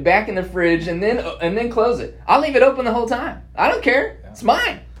together, put it back in the fridge, and then close it. I'll leave it open the whole time. I don't care. Yeah. It's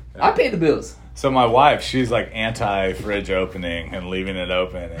mine. Yeah. I pay the bills. So my wife, she's like anti-fridge opening and leaving it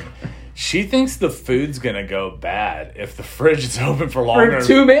open. And she thinks the food's going to go bad if the fridge is open for longer. For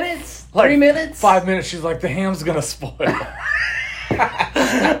 2 minutes? Like 3 minutes? 5 minutes. She's like, the ham's going to spoil.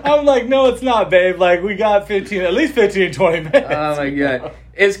 I'm like, no, it's not, babe. Like, we got at least 15, 20 minutes. Oh, my God.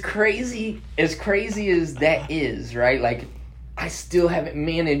 As crazy as that is, right? Like, I still haven't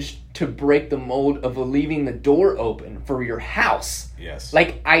managed to break the mold of leaving the door open for your house. Yes.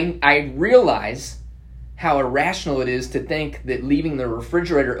 Like, I realize how irrational it is to think that leaving the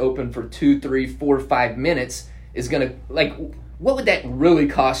refrigerator open for 2, 3, 4, 5 minutes is going to, like, what would that really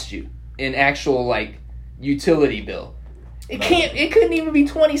cost you in actual, like, utility bill? It couldn't even be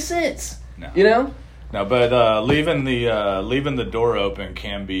 20 cents. No. No, but leaving the door open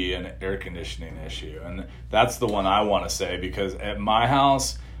can be an air conditioning issue, and that's the one I want to say because at my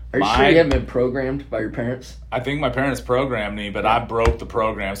house, are you sure you haven't been programmed by your parents? I think my parents programmed me, but I broke the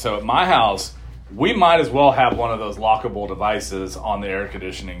program. So at my house, we might as well have one of those lockable devices on the air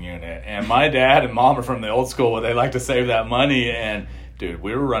conditioning unit. And my dad and mom are from the old school where they like to save that money. And dude,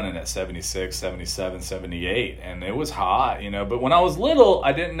 we were running at 76, 77, 78, and it was hot, But when I was little,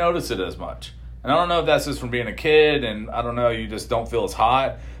 I didn't notice it as much. And I don't know if that's just from being a kid, and I don't know, you just don't feel as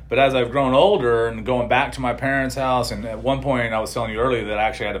hot. But as I've grown older and going back to my parents' house, and at one point I was telling you earlier that I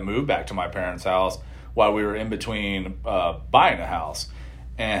actually had to move back to my parents' house while we were in between buying a house.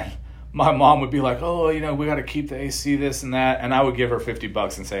 And my mom would be like, oh, we got to keep the AC, this and that. And I would give her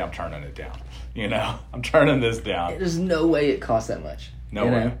 $50 and say, I'm turning it down. I'm turning this down. There's no way it costs that much. No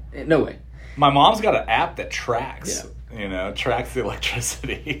way. No way. My mom's got an app that tracks, tracks the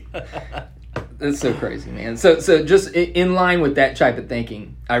electricity. That's so crazy, man. So just in line with that type of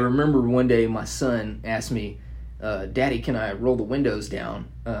thinking, I remember one day my son asked me, Daddy, can I roll the windows down?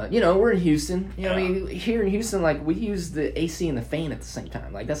 We're in Houston. Here in Houston, like, we use the AC and the fan at the same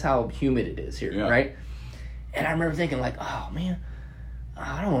time. Like, that's how humid it is here, right? And I remember thinking, like, oh, man,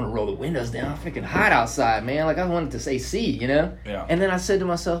 I don't want to roll the windows down. It's freaking hot outside, man. Like, I wanted this AC, Yeah. And then I said to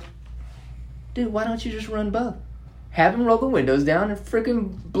myself, dude, why don't you just run both? Have him roll the windows down and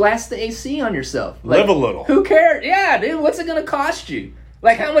freaking blast the AC on yourself. Like, live a little. Who cares? Yeah, dude, what's it going to cost you?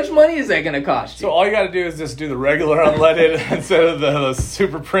 Like, how much money is that going to cost you? So all you got to do is just do the regular unleaded instead of the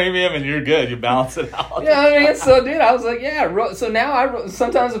super premium, and you're good. You balance it out. Yeah, I mean, so, dude, I was like, yeah. So now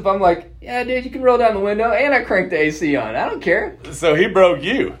sometimes if I'm like, yeah, dude, you can roll down the window, and I crank the AC on. I don't care. So he broke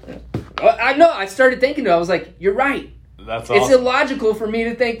you. I know. I started thinking, I was like, you're right. That's awesome. It's illogical for me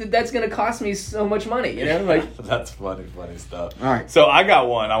to think that that's going to cost me so much money, Like, that's funny stuff. All right. So I got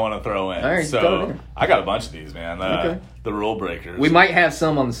one I want to throw in. All right, so I got a bunch of these, man. Okay. The rule breakers. We might have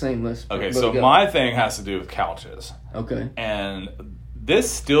some on the same list. Okay, so my thing has to do with couches. Okay. And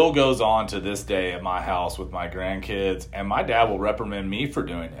this still goes on to this day at my house with my grandkids, and my dad will reprimand me for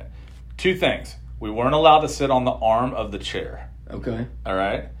doing it. 2 things. We weren't allowed to sit on the arm of the chair. Okay. All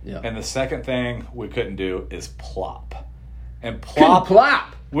right? Yeah. And the second thing we couldn't do is plop. And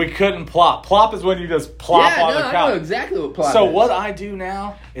Plop. We couldn't plop. Plop is when you just plop on the couch. I know exactly what plop So is. what I do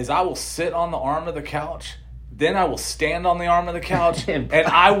now is I will sit on the arm of the couch, then I will stand on the arm of the couch, and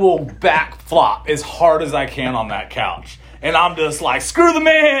I will back flop as hard as I can on that couch. And I'm just like, screw the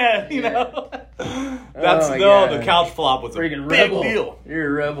man, you know? The couch flop was freaking a big rebel. deal. You're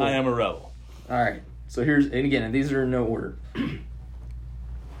a rebel. I am a rebel. All right. So and again, these are in no order.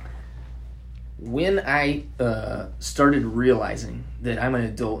 When I started realizing that I'm an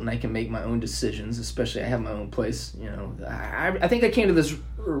adult and I can make my own decisions, especially I have my own place, you know, I think I came to this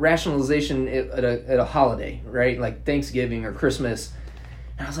rationalization at a holiday, right? Like Thanksgiving or Christmas.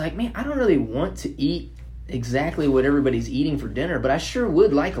 And I was like, man, I don't really want to eat exactly what everybody's eating for dinner, but I sure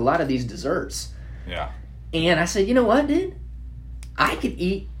would like a lot of these desserts. Yeah. And I said, you know what, dude? I could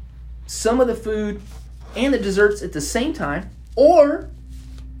eat some of the food and the desserts at the same time, or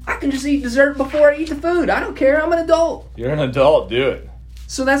I can just eat dessert before I eat the food. I don't care. I'm an adult. You're an adult. Do it.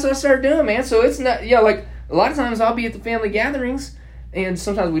 So that's what I started doing, man. So it's not, like a lot of times I'll be at the family gatherings, and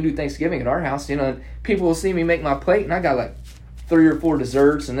sometimes we do Thanksgiving at our house, you know, and people will see me make my plate, and I got like 3 or 4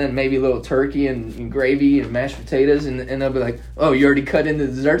 desserts, and then maybe a little turkey and gravy and mashed potatoes, and they'll be like, oh, you already cut into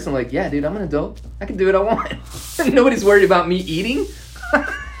the desserts? I'm like, yeah, dude, I'm an adult. I can do what I want. Nobody's worried about me eating.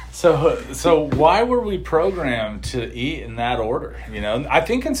 So why were we programmed to eat in that order? You know, I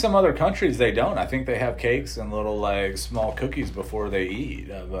think in some other countries they don't. I think they have cakes and little like small cookies before they eat,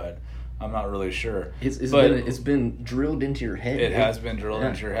 but I'm not really sure. It's been drilled into your head. It has been drilled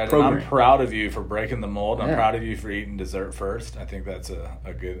into your head, and I'm proud of you for breaking the mold. I'm proud of you for eating dessert first. I think that's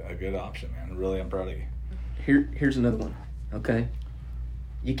a good option, man. Really, I'm proud of you. Here's another one. Okay,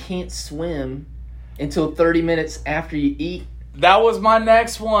 you can't swim until 30 minutes after you eat. That was my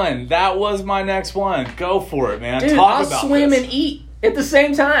next one. Go for it, man. Dude, I'll swim and eat at the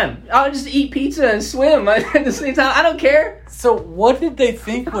same time. I'll just eat pizza and swim at the same time. I don't care. So what did they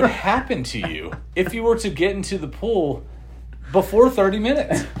think would happen to you if you were to get into the pool before 30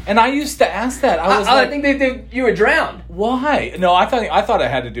 minutes? And I used to ask that. I think they think you were drowned. Why? No, I thought it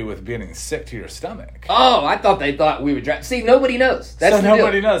had to do with getting sick to your stomach. Oh, I thought they thought we would drown. See, nobody knows.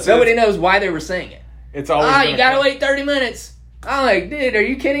 Nobody knows. Nobody knows why they were saying it. It's always you gotta wait 30 minutes. I'm like, dude, are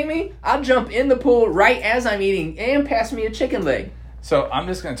you kidding me? I'll jump in the pool right as I'm eating and pass me a chicken leg. So I'm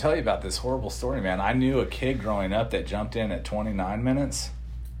just going to tell you about this horrible story, man. I knew a kid growing up that jumped in at 29 minutes.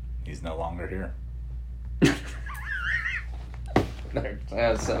 He's no longer here.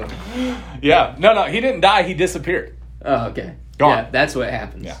 Yeah. No, he didn't die. He disappeared. Oh, okay. Gone. Yeah, that's what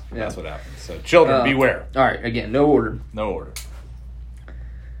happens. Yeah, that's what happens. So children, beware. All right, again, no order. No order.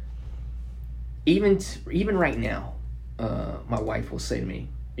 Even right now, my wife will say to me,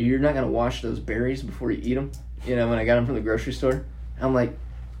 you're not going to wash those berries before you eat them? You know, when I got them from the grocery store? I'm like,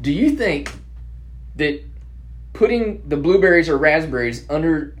 do you think that putting the blueberries or raspberries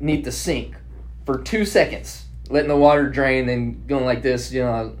underneath the sink for 2 seconds, letting the water drain, then going like this, you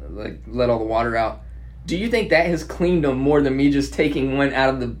know, like let all the water out, do you think that has cleaned them more than me just taking one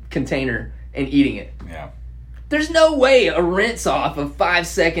out of the container and eating it? Yeah. There's no way a rinse off of 5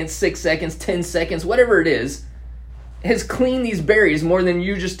 seconds, 6 seconds, 10 seconds, whatever it is, has cleaned these berries more than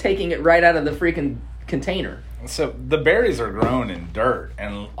you just taking it right out of the freaking container. So the berries are grown in dirt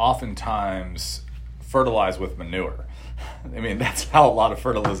and oftentimes fertilized with manure. I mean, that's how a lot of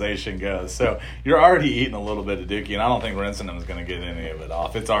fertilization goes. So you're already eating a little bit of dookie, and I don't think rinsing them is going to get any of it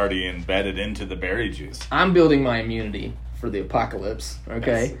off. It's already embedded into the berry juice. I'm building my immunity for the apocalypse,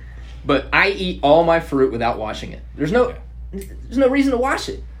 okay? Yes. But I eat all my fruit without washing it. There's no reason to wash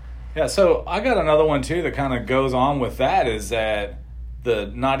it. Yeah, so I got another one, too, that kind of goes on with that, is that the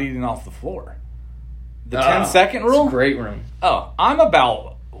not eating off the floor. The 10-second rule? It's a great room. Oh, I'm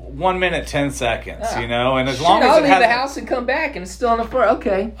about 1 minute, 10 seconds, you know? And as long as I'll it leave the house and come back and it's still on the floor.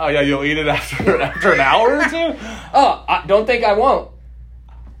 Okay. Oh, yeah, you'll eat it after an hour or two? Oh, don't think I won't.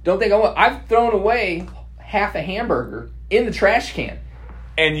 I've thrown away half a hamburger in the trash can.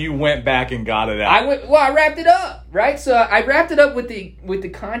 And you went back and got it out. I wrapped it up, right? So I wrapped it up with the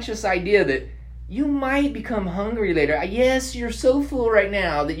conscious idea that you might become hungry later. Yes, you're so full right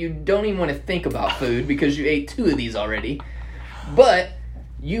now that you don't even want to think about food because you ate 2 of these already. But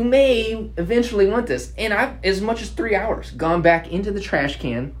you may eventually want this. And I've, as much as 3 hours, gone back into the trash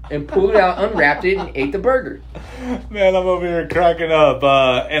can and pulled it out, unwrapped it, and ate the burger. Man, I'm over here cracking up.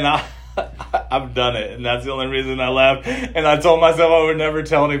 And I've done it, and that's the only reason I laughed. And I told myself I would never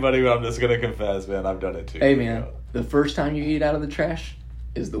tell anybody, but I'm just going to confess, man, I've done it too. Hey, man, the first time you eat out of the trash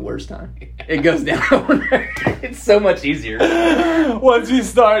is the worst time. It goes down. It's so much easier. Once you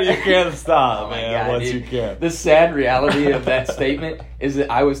start, you can't stop, Oh my man. God, Once dude. you can't. The sad reality of that statement is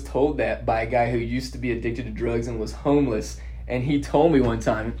that I was told that by a guy who used to be addicted to drugs and was homeless. And he told me one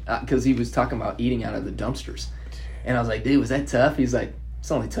time, because he was talking about eating out of the dumpsters. And I was like, dude, was that tough? He's like,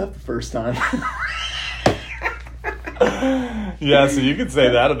 it's only tough the first time. Yeah, so you could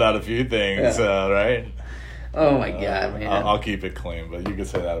say that about a few things, Yeah. right? Oh my God, man. I'll keep it clean, but you could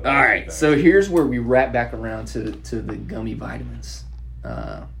say that about All a few right, things. so here's where we wrap back around to the gummy vitamins.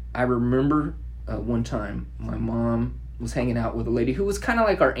 I remember one time my mom was hanging out with a lady who was kind of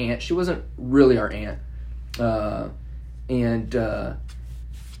like our aunt. She wasn't really our aunt. And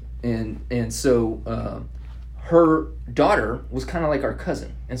so her daughter was kind of like our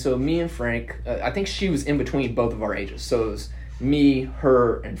cousin. And so me and Frank, I think she was in between both of our ages. So it was me,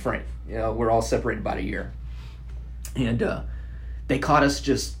 her, and Frank. You know, we're all separated about a year. And they caught us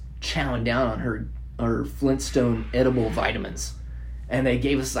just chowing down on her Flintstone edible vitamins. And they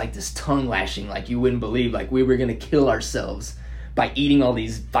gave us like this tongue lashing like you wouldn't believe. Like we were going to kill ourselves by eating all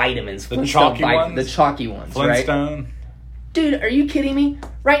these vitamins. The chalky ones? The chalky ones, right? Flintstone. Dude, are you kidding me?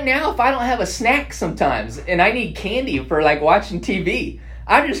 Right now, if I don't have a snack sometimes and I need candy for like watching TV,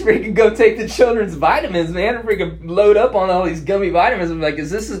 I just freaking go take the children's vitamins, man, and freaking load up on all these gummy vitamins. I'm like,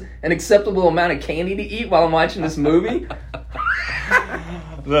 is this an acceptable amount of candy to eat while I'm watching this movie?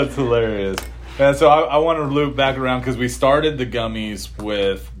 That's hilarious. And so I want to loop back around because we started the gummies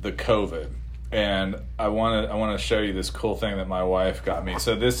with the COVID, and I want to show you this cool thing that my wife got me.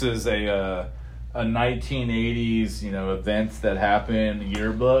 So this is a 1980s events that happened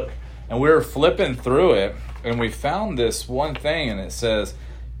yearbook, and we were flipping through it, and we found this one thing, and it says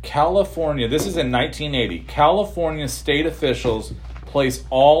California. This is in 1980. California state officials place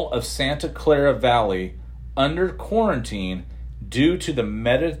all of Santa Clara Valley under quarantine due to the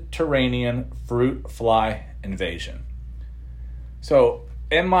Mediterranean fruit fly invasion. So,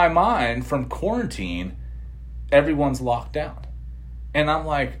 in my mind, from quarantine, everyone's locked down. And I'm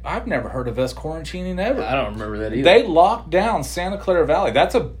like, I've never heard of us quarantining ever. I don't remember that either. They locked down Santa Clara Valley.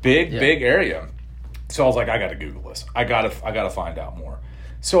 That's a big area. So I was like, I got to Google this. I got to find out more.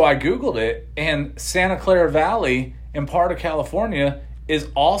 So I Googled it, and Santa Clara Valley in part of California is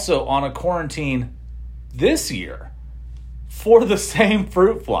also on a quarantine this year. For the same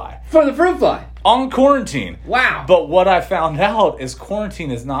fruit fly. For the fruit fly? On quarantine. Wow. But what I found out is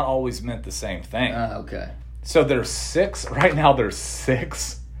quarantine has not always meant the same thing. Okay. So there's 6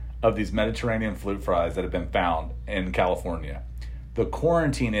 of these Mediterranean fruit flies that have been found in California. The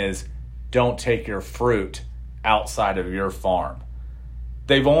quarantine is don't take your fruit outside of your farm.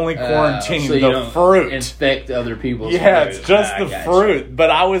 They've only quarantined so you the don't fruit. Infect other people's fruit. Yeah, it's just the fruit. But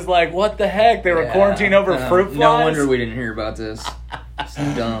I was like, what the heck? They were quarantined over fruit flies? No wonder we didn't hear about this. It's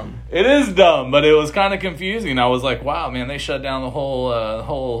dumb. It is dumb, but it was kind of confusing. I was like, wow, man, they shut down the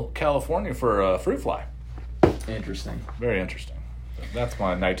whole California for fruit fly. Interesting. Very interesting. That's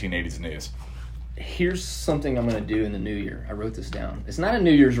my 1980s news. Here's something I'm going to do in the new year. I wrote this down. It's not a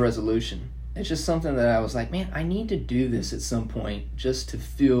New Year's resolution. It's just something that I was like, man, I need to do this at some point just to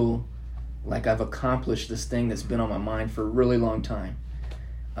feel like I've accomplished this thing that's been on my mind for a really long time.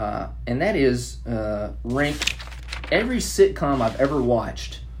 And that is rank every sitcom I've ever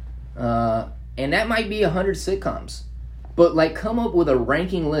watched. And that might be 100 sitcoms. But like come up with a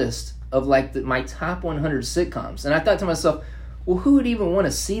ranking list of like my top 100 sitcoms. And I thought to myself, well, who would even want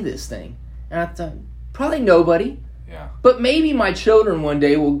to see this thing? And I thought, probably nobody. Yeah. But maybe my children one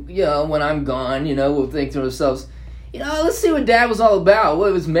day will, when I'm gone, will think to themselves, let's see what Dad was all about,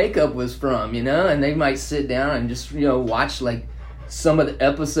 what his makeup was from, and they might sit down and just, watch like some of the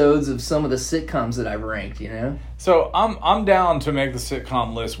episodes of some of the sitcoms that I've ranked, So I'm down to make the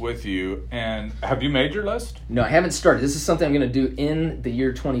sitcom list with you. And have you made your list? No, I haven't started. This is something I'm going to do in the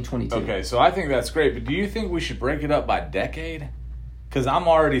year 2022. Okay, so I think that's great. But do you think we should break it up by decade? Because I'm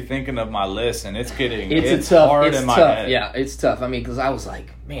already thinking of my list, and it's getting it's hard in my head. Yeah, it's tough. I mean, because I was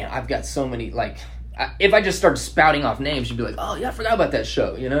like, man, I've got so many. Like, if I just started spouting off names, you'd be like, oh yeah, I forgot about that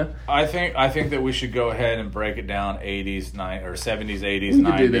show. I think that we should go ahead and break it down 80s, 90s, or 70s, 80s, We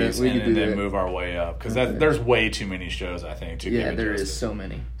could do that. 90s, We and could do then that. move our way up. Because there's way too many shows, I think, to Yeah, get there adjusted. is so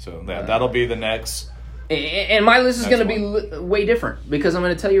many. So that'll be the next. And my list is going to be Next way different because I'm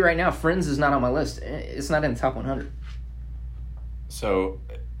going to tell you right now, Friends is not on my list. It's not in the top 100. So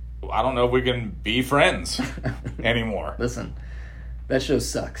I don't know if we can be friends anymore. Listen, that show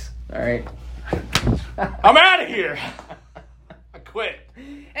sucks. All right. I'm out of here. I quit.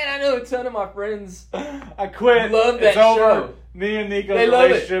 And And I know a ton of my friends I quit. love that it's over. show. Me and Nico's They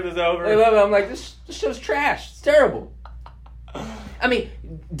love relationship is over. They love it. I'm like, this show's trash. It's terrible. I mean,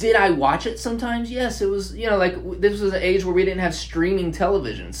 did I watch it sometimes? Yes, it was, this was an age where we didn't have streaming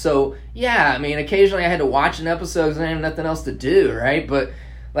television. So, yeah, I mean, occasionally I had to watch an episode because I didn't have nothing else to do, right? But,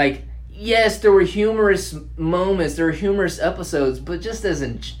 yes, there were humorous moments, there were humorous episodes, but just as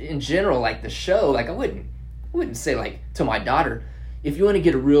in general, the show, I wouldn't say, to my daughter, if you want to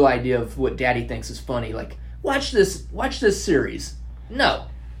get a real idea of what Daddy thinks is funny, watch this series. No.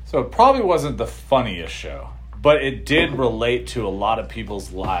 So it probably wasn't the funniest show, but it did relate to a lot of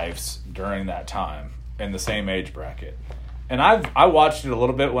people's lives during that time in the same age bracket. And I watched it a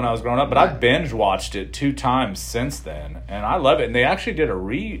little bit when I was growing up, but I've binge watched it 2 times since then, and I love it. And they actually did a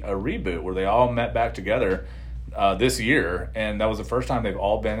reboot where they all met back together this year, and that was the first time they've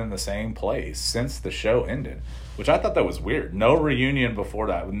all been in the same place since the show ended, which I thought that was weird. No reunion before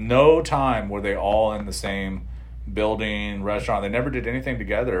that. No time were they all in the same building, restaurant. They never did anything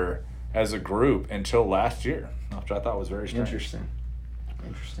together as a group until last year, which I thought was very strange. Interesting.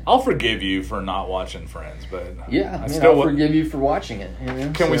 I'll forgive you for not watching Friends, but I'll forgive you for watching it.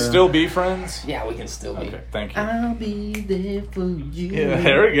 Can we still be friends? Yeah, we can still be. Okay, thank you. I'll be there for you. Yeah,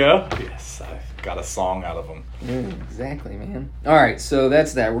 there we go. Yes, I got a song out of them. Yeah, exactly, man. All right, so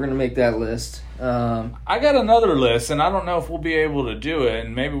that's that. We're gonna make that list. I got another list, and I don't know if we'll be able to do it,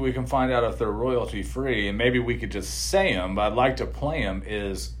 and maybe we can find out if they're royalty free, and maybe we could just say them. But I'd like to play them.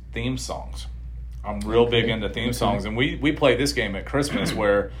 Is theme songs. I'm real big into theme songs, and we play this game at Christmas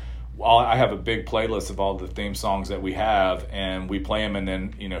where I have a big playlist of all the theme songs that we have, and we play them, and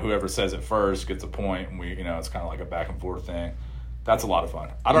then whoever says it first gets a point, and it's kind of like a back and forth thing. That's a lot of fun.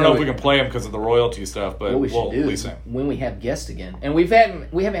 I don't know if we can play them because of the royalty stuff, but what we should do is when we have guests again, and we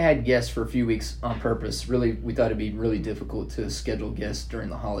haven't had guests for a few weeks on purpose. Really, we thought it'd be really difficult to schedule guests during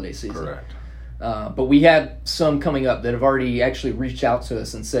the holiday season. Correct. But we have some coming up that have already actually reached out to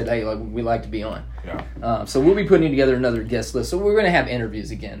us and said, hey, we'd like to be on. Yeah. So we'll be putting together another guest list. So we're going to have interviews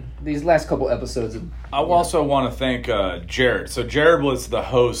again. These last couple episodes. I also want to thank Jared. So Jared was the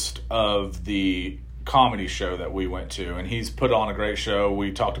host of the comedy show that we went to, and he's put on a great show.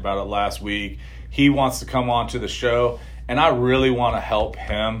 We talked about it last week. He wants to come on to the show, and I really want to help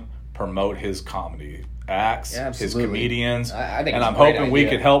him promote his comedy acts, his comedians, I think and I'm hoping we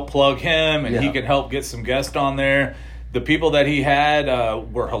could help plug him, and he could help get some guests on there. The people that he had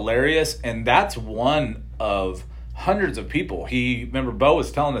were hilarious, and that's one of hundreds of people. Remember Bo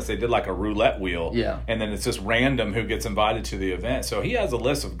was telling us they did like a roulette wheel, and then it's just random who gets invited to the event. So he has a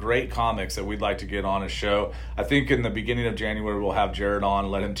list of great comics that we'd like to get on his show. I think in the beginning of January we'll have Jared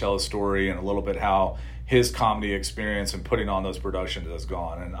on, let him tell his story and a little bit how his comedy experience and putting on those productions has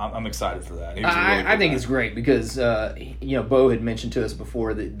gone, and I'm excited for that. I think it's great because Bo had mentioned to us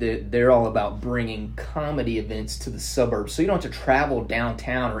before that they're all about bringing comedy events to the suburbs, so you don't have to travel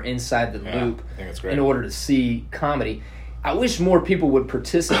downtown or inside the loop in order to see comedy. I wish more people would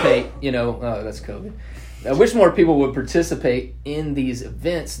participate. That's COVID. I wish more people would participate in these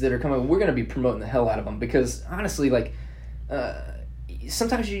events that are coming. We're going to be promoting the hell out of them because honestly,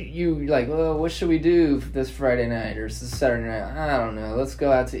 sometimes you like, well, what should we do this Friday night or this Saturday night? I don't know. Let's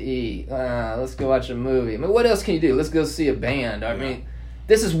go out to eat. Let's go watch a movie. I mean, what else can you do? Let's go see a band. I mean,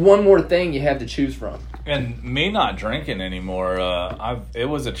 this is one more thing you have to choose from. And me not drinking anymore, it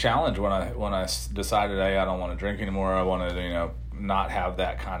was a challenge when I decided, hey, I don't want to drink anymore. I wanted to, not have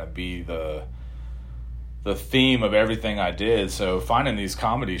that kind of be the theme of everything I did. So finding these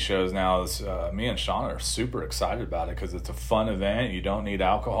comedy shows now is me and Sean are super excited about it because it's a fun event. You don't need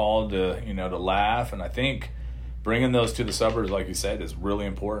alcohol to laugh, and I think bringing those to the suburbs, like you said, is really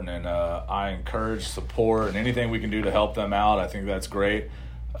important. And I encourage support and anything we can do to help them out. I think that's great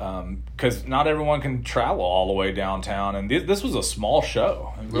because not everyone can travel all the way downtown, and this was a small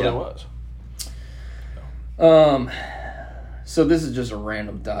show. It really was. So this is just a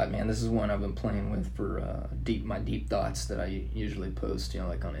random thought, man. This is one I've been playing with for my deep thoughts that I usually post,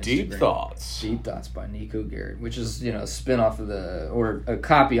 like on Instagram. Deep Thoughts. Deep Thoughts by Nico Garrett, which is, a spin-off of or a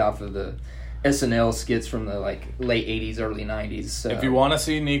copy off of the SNL skits from the late 80s, early 90s. So. If you want to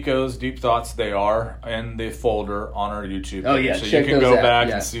see Nico's Deep Thoughts, they are in the folder on our YouTube page. Oh, yeah, so check you can those go back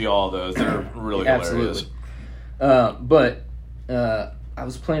out. and see all those. They're really hilarious. But I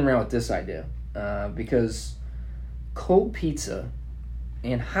was playing around with this idea because cold pizza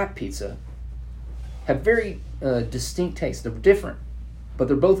and hot pizza have very distinct tastes. They're different, but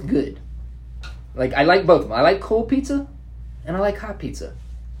they're both good. I like both of them. I like cold pizza and I like hot pizza.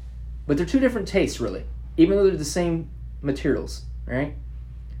 But they're two different tastes, really, even though they're the same materials, right?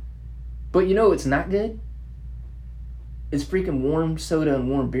 But it's not good? is freaking warm soda and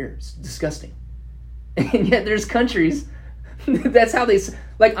warm beer. It's disgusting. And yet there's countries that's how they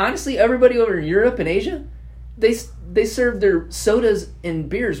like. Honestly, everybody over in Europe and Asia, they serve their sodas and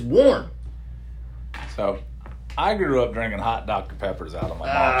beers warm. So, I grew up drinking hot Dr. Peppers out of my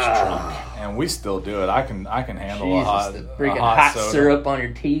mom's trunk, and we still do it. I can handle the freaking hot soda. syrup on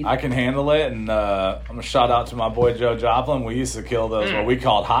your teeth. I can handle it, and I'm gonna shout out to my boy Joe Joplin. We used to kill those what we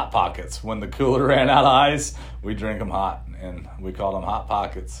called hot pockets. When the cooler ran out of ice, we drink them hot, and we called them hot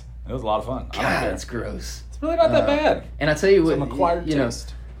pockets. It was a lot of fun. God, that's gross. It's really not that bad. And I tell you what, it's an acquired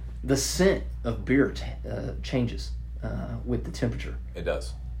taste. The scent of beer changes with the temperature. It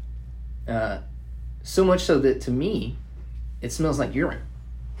does. So much so that to me, it smells like urine.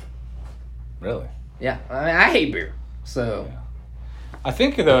 Really? Yeah, I hate beer. So, yeah. I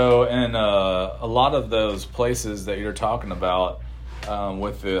think though, in a lot of those places that you're talking about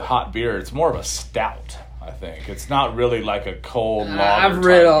with the hot beer, it's more of a stout. I think it's not really like a cold lager. I've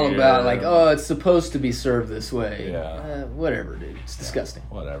read all beer. about like, oh, it's supposed to be served this way. Yeah. Whatever, dude. It's disgusting.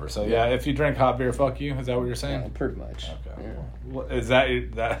 Whatever. So yeah, if you drink hot beer, fuck you. Is that what you're saying? Yeah, pretty much. Okay. Yeah. Well, is that your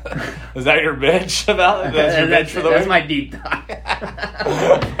bitch about it? That's your bitch for the That's week? my deep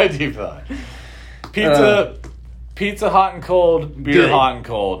thought. My deep thought. Pizza hot and cold, beer good. hot and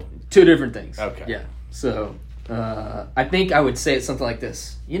cold. Two different things. Okay. Yeah. So, I think I would say it something like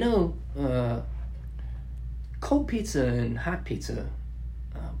this. Cold pizza and hot pizza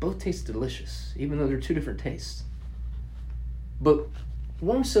both taste delicious, even though they're two different tastes. But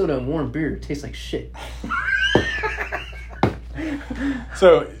warm soda and warm beer taste like shit.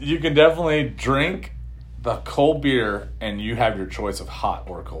 So you can definitely drink the cold beer and you have your choice of hot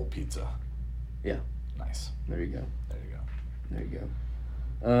or cold pizza. Yeah. Nice. There you go. There you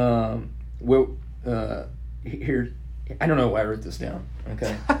go. Well, here, I don't know why I wrote this down.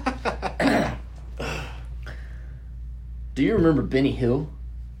 Okay. Do you remember Benny Hill?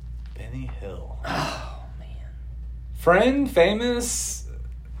 Benny Hill. Oh, man. Friend, famous,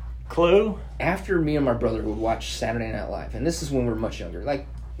 clue? After me and my brother would watch Saturday Night Live, and this is when we were much younger, like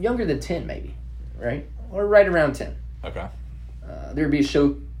younger than 10 maybe, right? Or right around 10. Okay. There would be a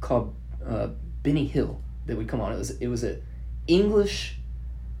show called Benny Hill that would come on. It was a English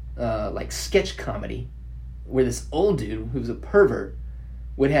like sketch comedy where this old dude who was a pervert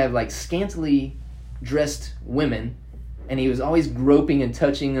would have like scantily dressed women, and he was always groping and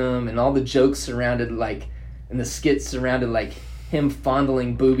touching them, and all the jokes surrounded like, and the skits surrounded like him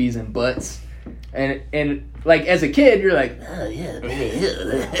fondling boobies and butts, and like as a kid you're like, oh yeah, Benny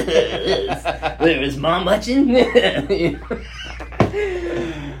Hill. Where is mom watching?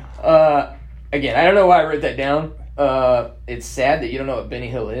 Again, I don't know why I wrote that down. It's sad that you don't know what Benny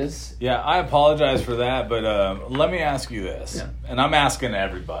Hill is. Yeah, I apologize for that, but let me ask you this, Yeah. and I'm asking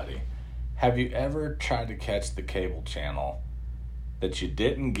everybody. Have you ever tried to catch the cable channel that you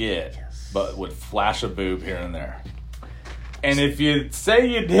didn't get, but would flash a boob here and there? And if you say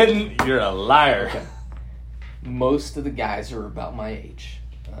you didn't, you're a liar. Okay. Most of the guys are about my age.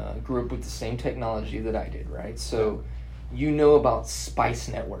 Grew up with the same technology that I did, right? So you know about Spice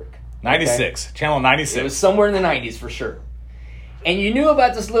Network. 96. Okay? Channel 96. It was somewhere in the 90s for sure. And you knew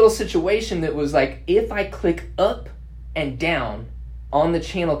about this little situation that was like, if I click up and down on the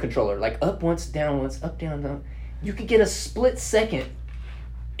channel controller, like up once, down once, up, down, down, you could get a split second.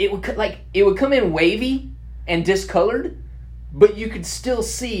 It would come in wavy and discolored, but you could still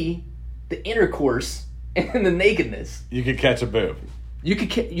see the intercourse and the nakedness. You could catch a boob. You could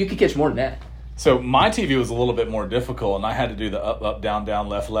catch more than that. So my TV was a little bit more difficult, and I had to do the up, down,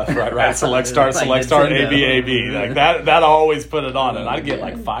 left, right, select, start, A, B. Like that always put it on, and I'd get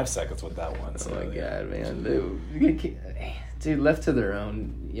like 5 seconds with that one. So, oh my God, man. Dude, left to their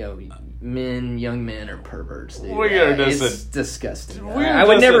own, young men are perverts, dude. We are just it's disgusting. I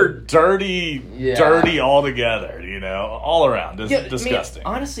would never dirty altogether, all around. Disgusting.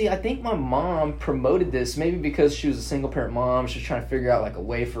 Honestly, I think my mom promoted this maybe because she was a single parent mom. She was trying to figure out like a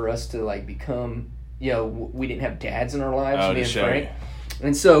way for us to like become, we didn't have dads in our lives, me and Frank.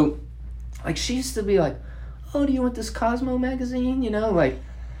 And so, like, she used to be like, "Oh, do you want this Cosmo magazine?"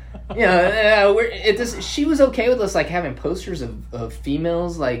 She was okay with us like having posters of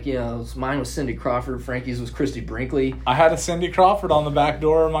females, like mine was Cindy Crawford, Frankie's was Christy Brinkley. I had a Cindy Crawford on the back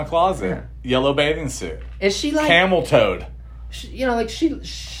door of my closet, yeah. Yellow bathing suit, and she like camel toed. She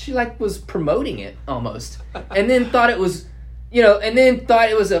like was promoting it almost, and then thought it was,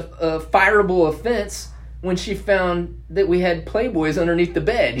 a fireable offense when she found that we had Playboys underneath the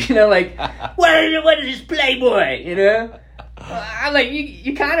bed. What is this Playboy? I like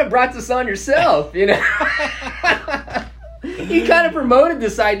you kind of brought this on yourself, You kind of promoted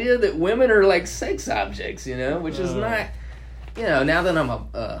this idea that women are like sex objects, which is not. now that I'm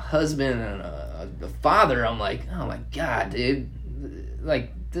a husband and a father, I'm like, oh my God, dude.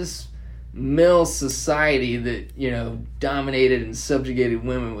 Like, this male society that, dominated and subjugated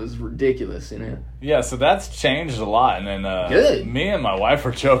women was ridiculous, Yeah, so that's changed a lot. And then Good. Me and my wife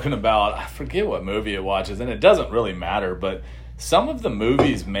were joking about, I forget what movie it watches, and it doesn't really matter, but some of the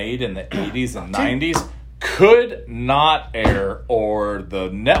movies made in the 80s and 90s could not air, or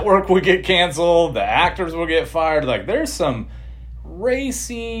the network would get canceled, the actors will get fired. Like, there's some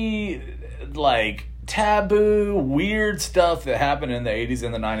racy, like, taboo, weird stuff that happened in the 80s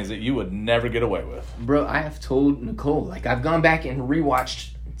and the 90s that you would never get away with. Bro, I have told Nicole, like, I've gone back and rewatched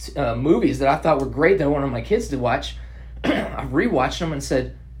movies that I thought were great that I wanted my kids to watch. I've rewatched them and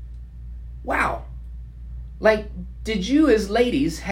said, wow, like, did you as ladies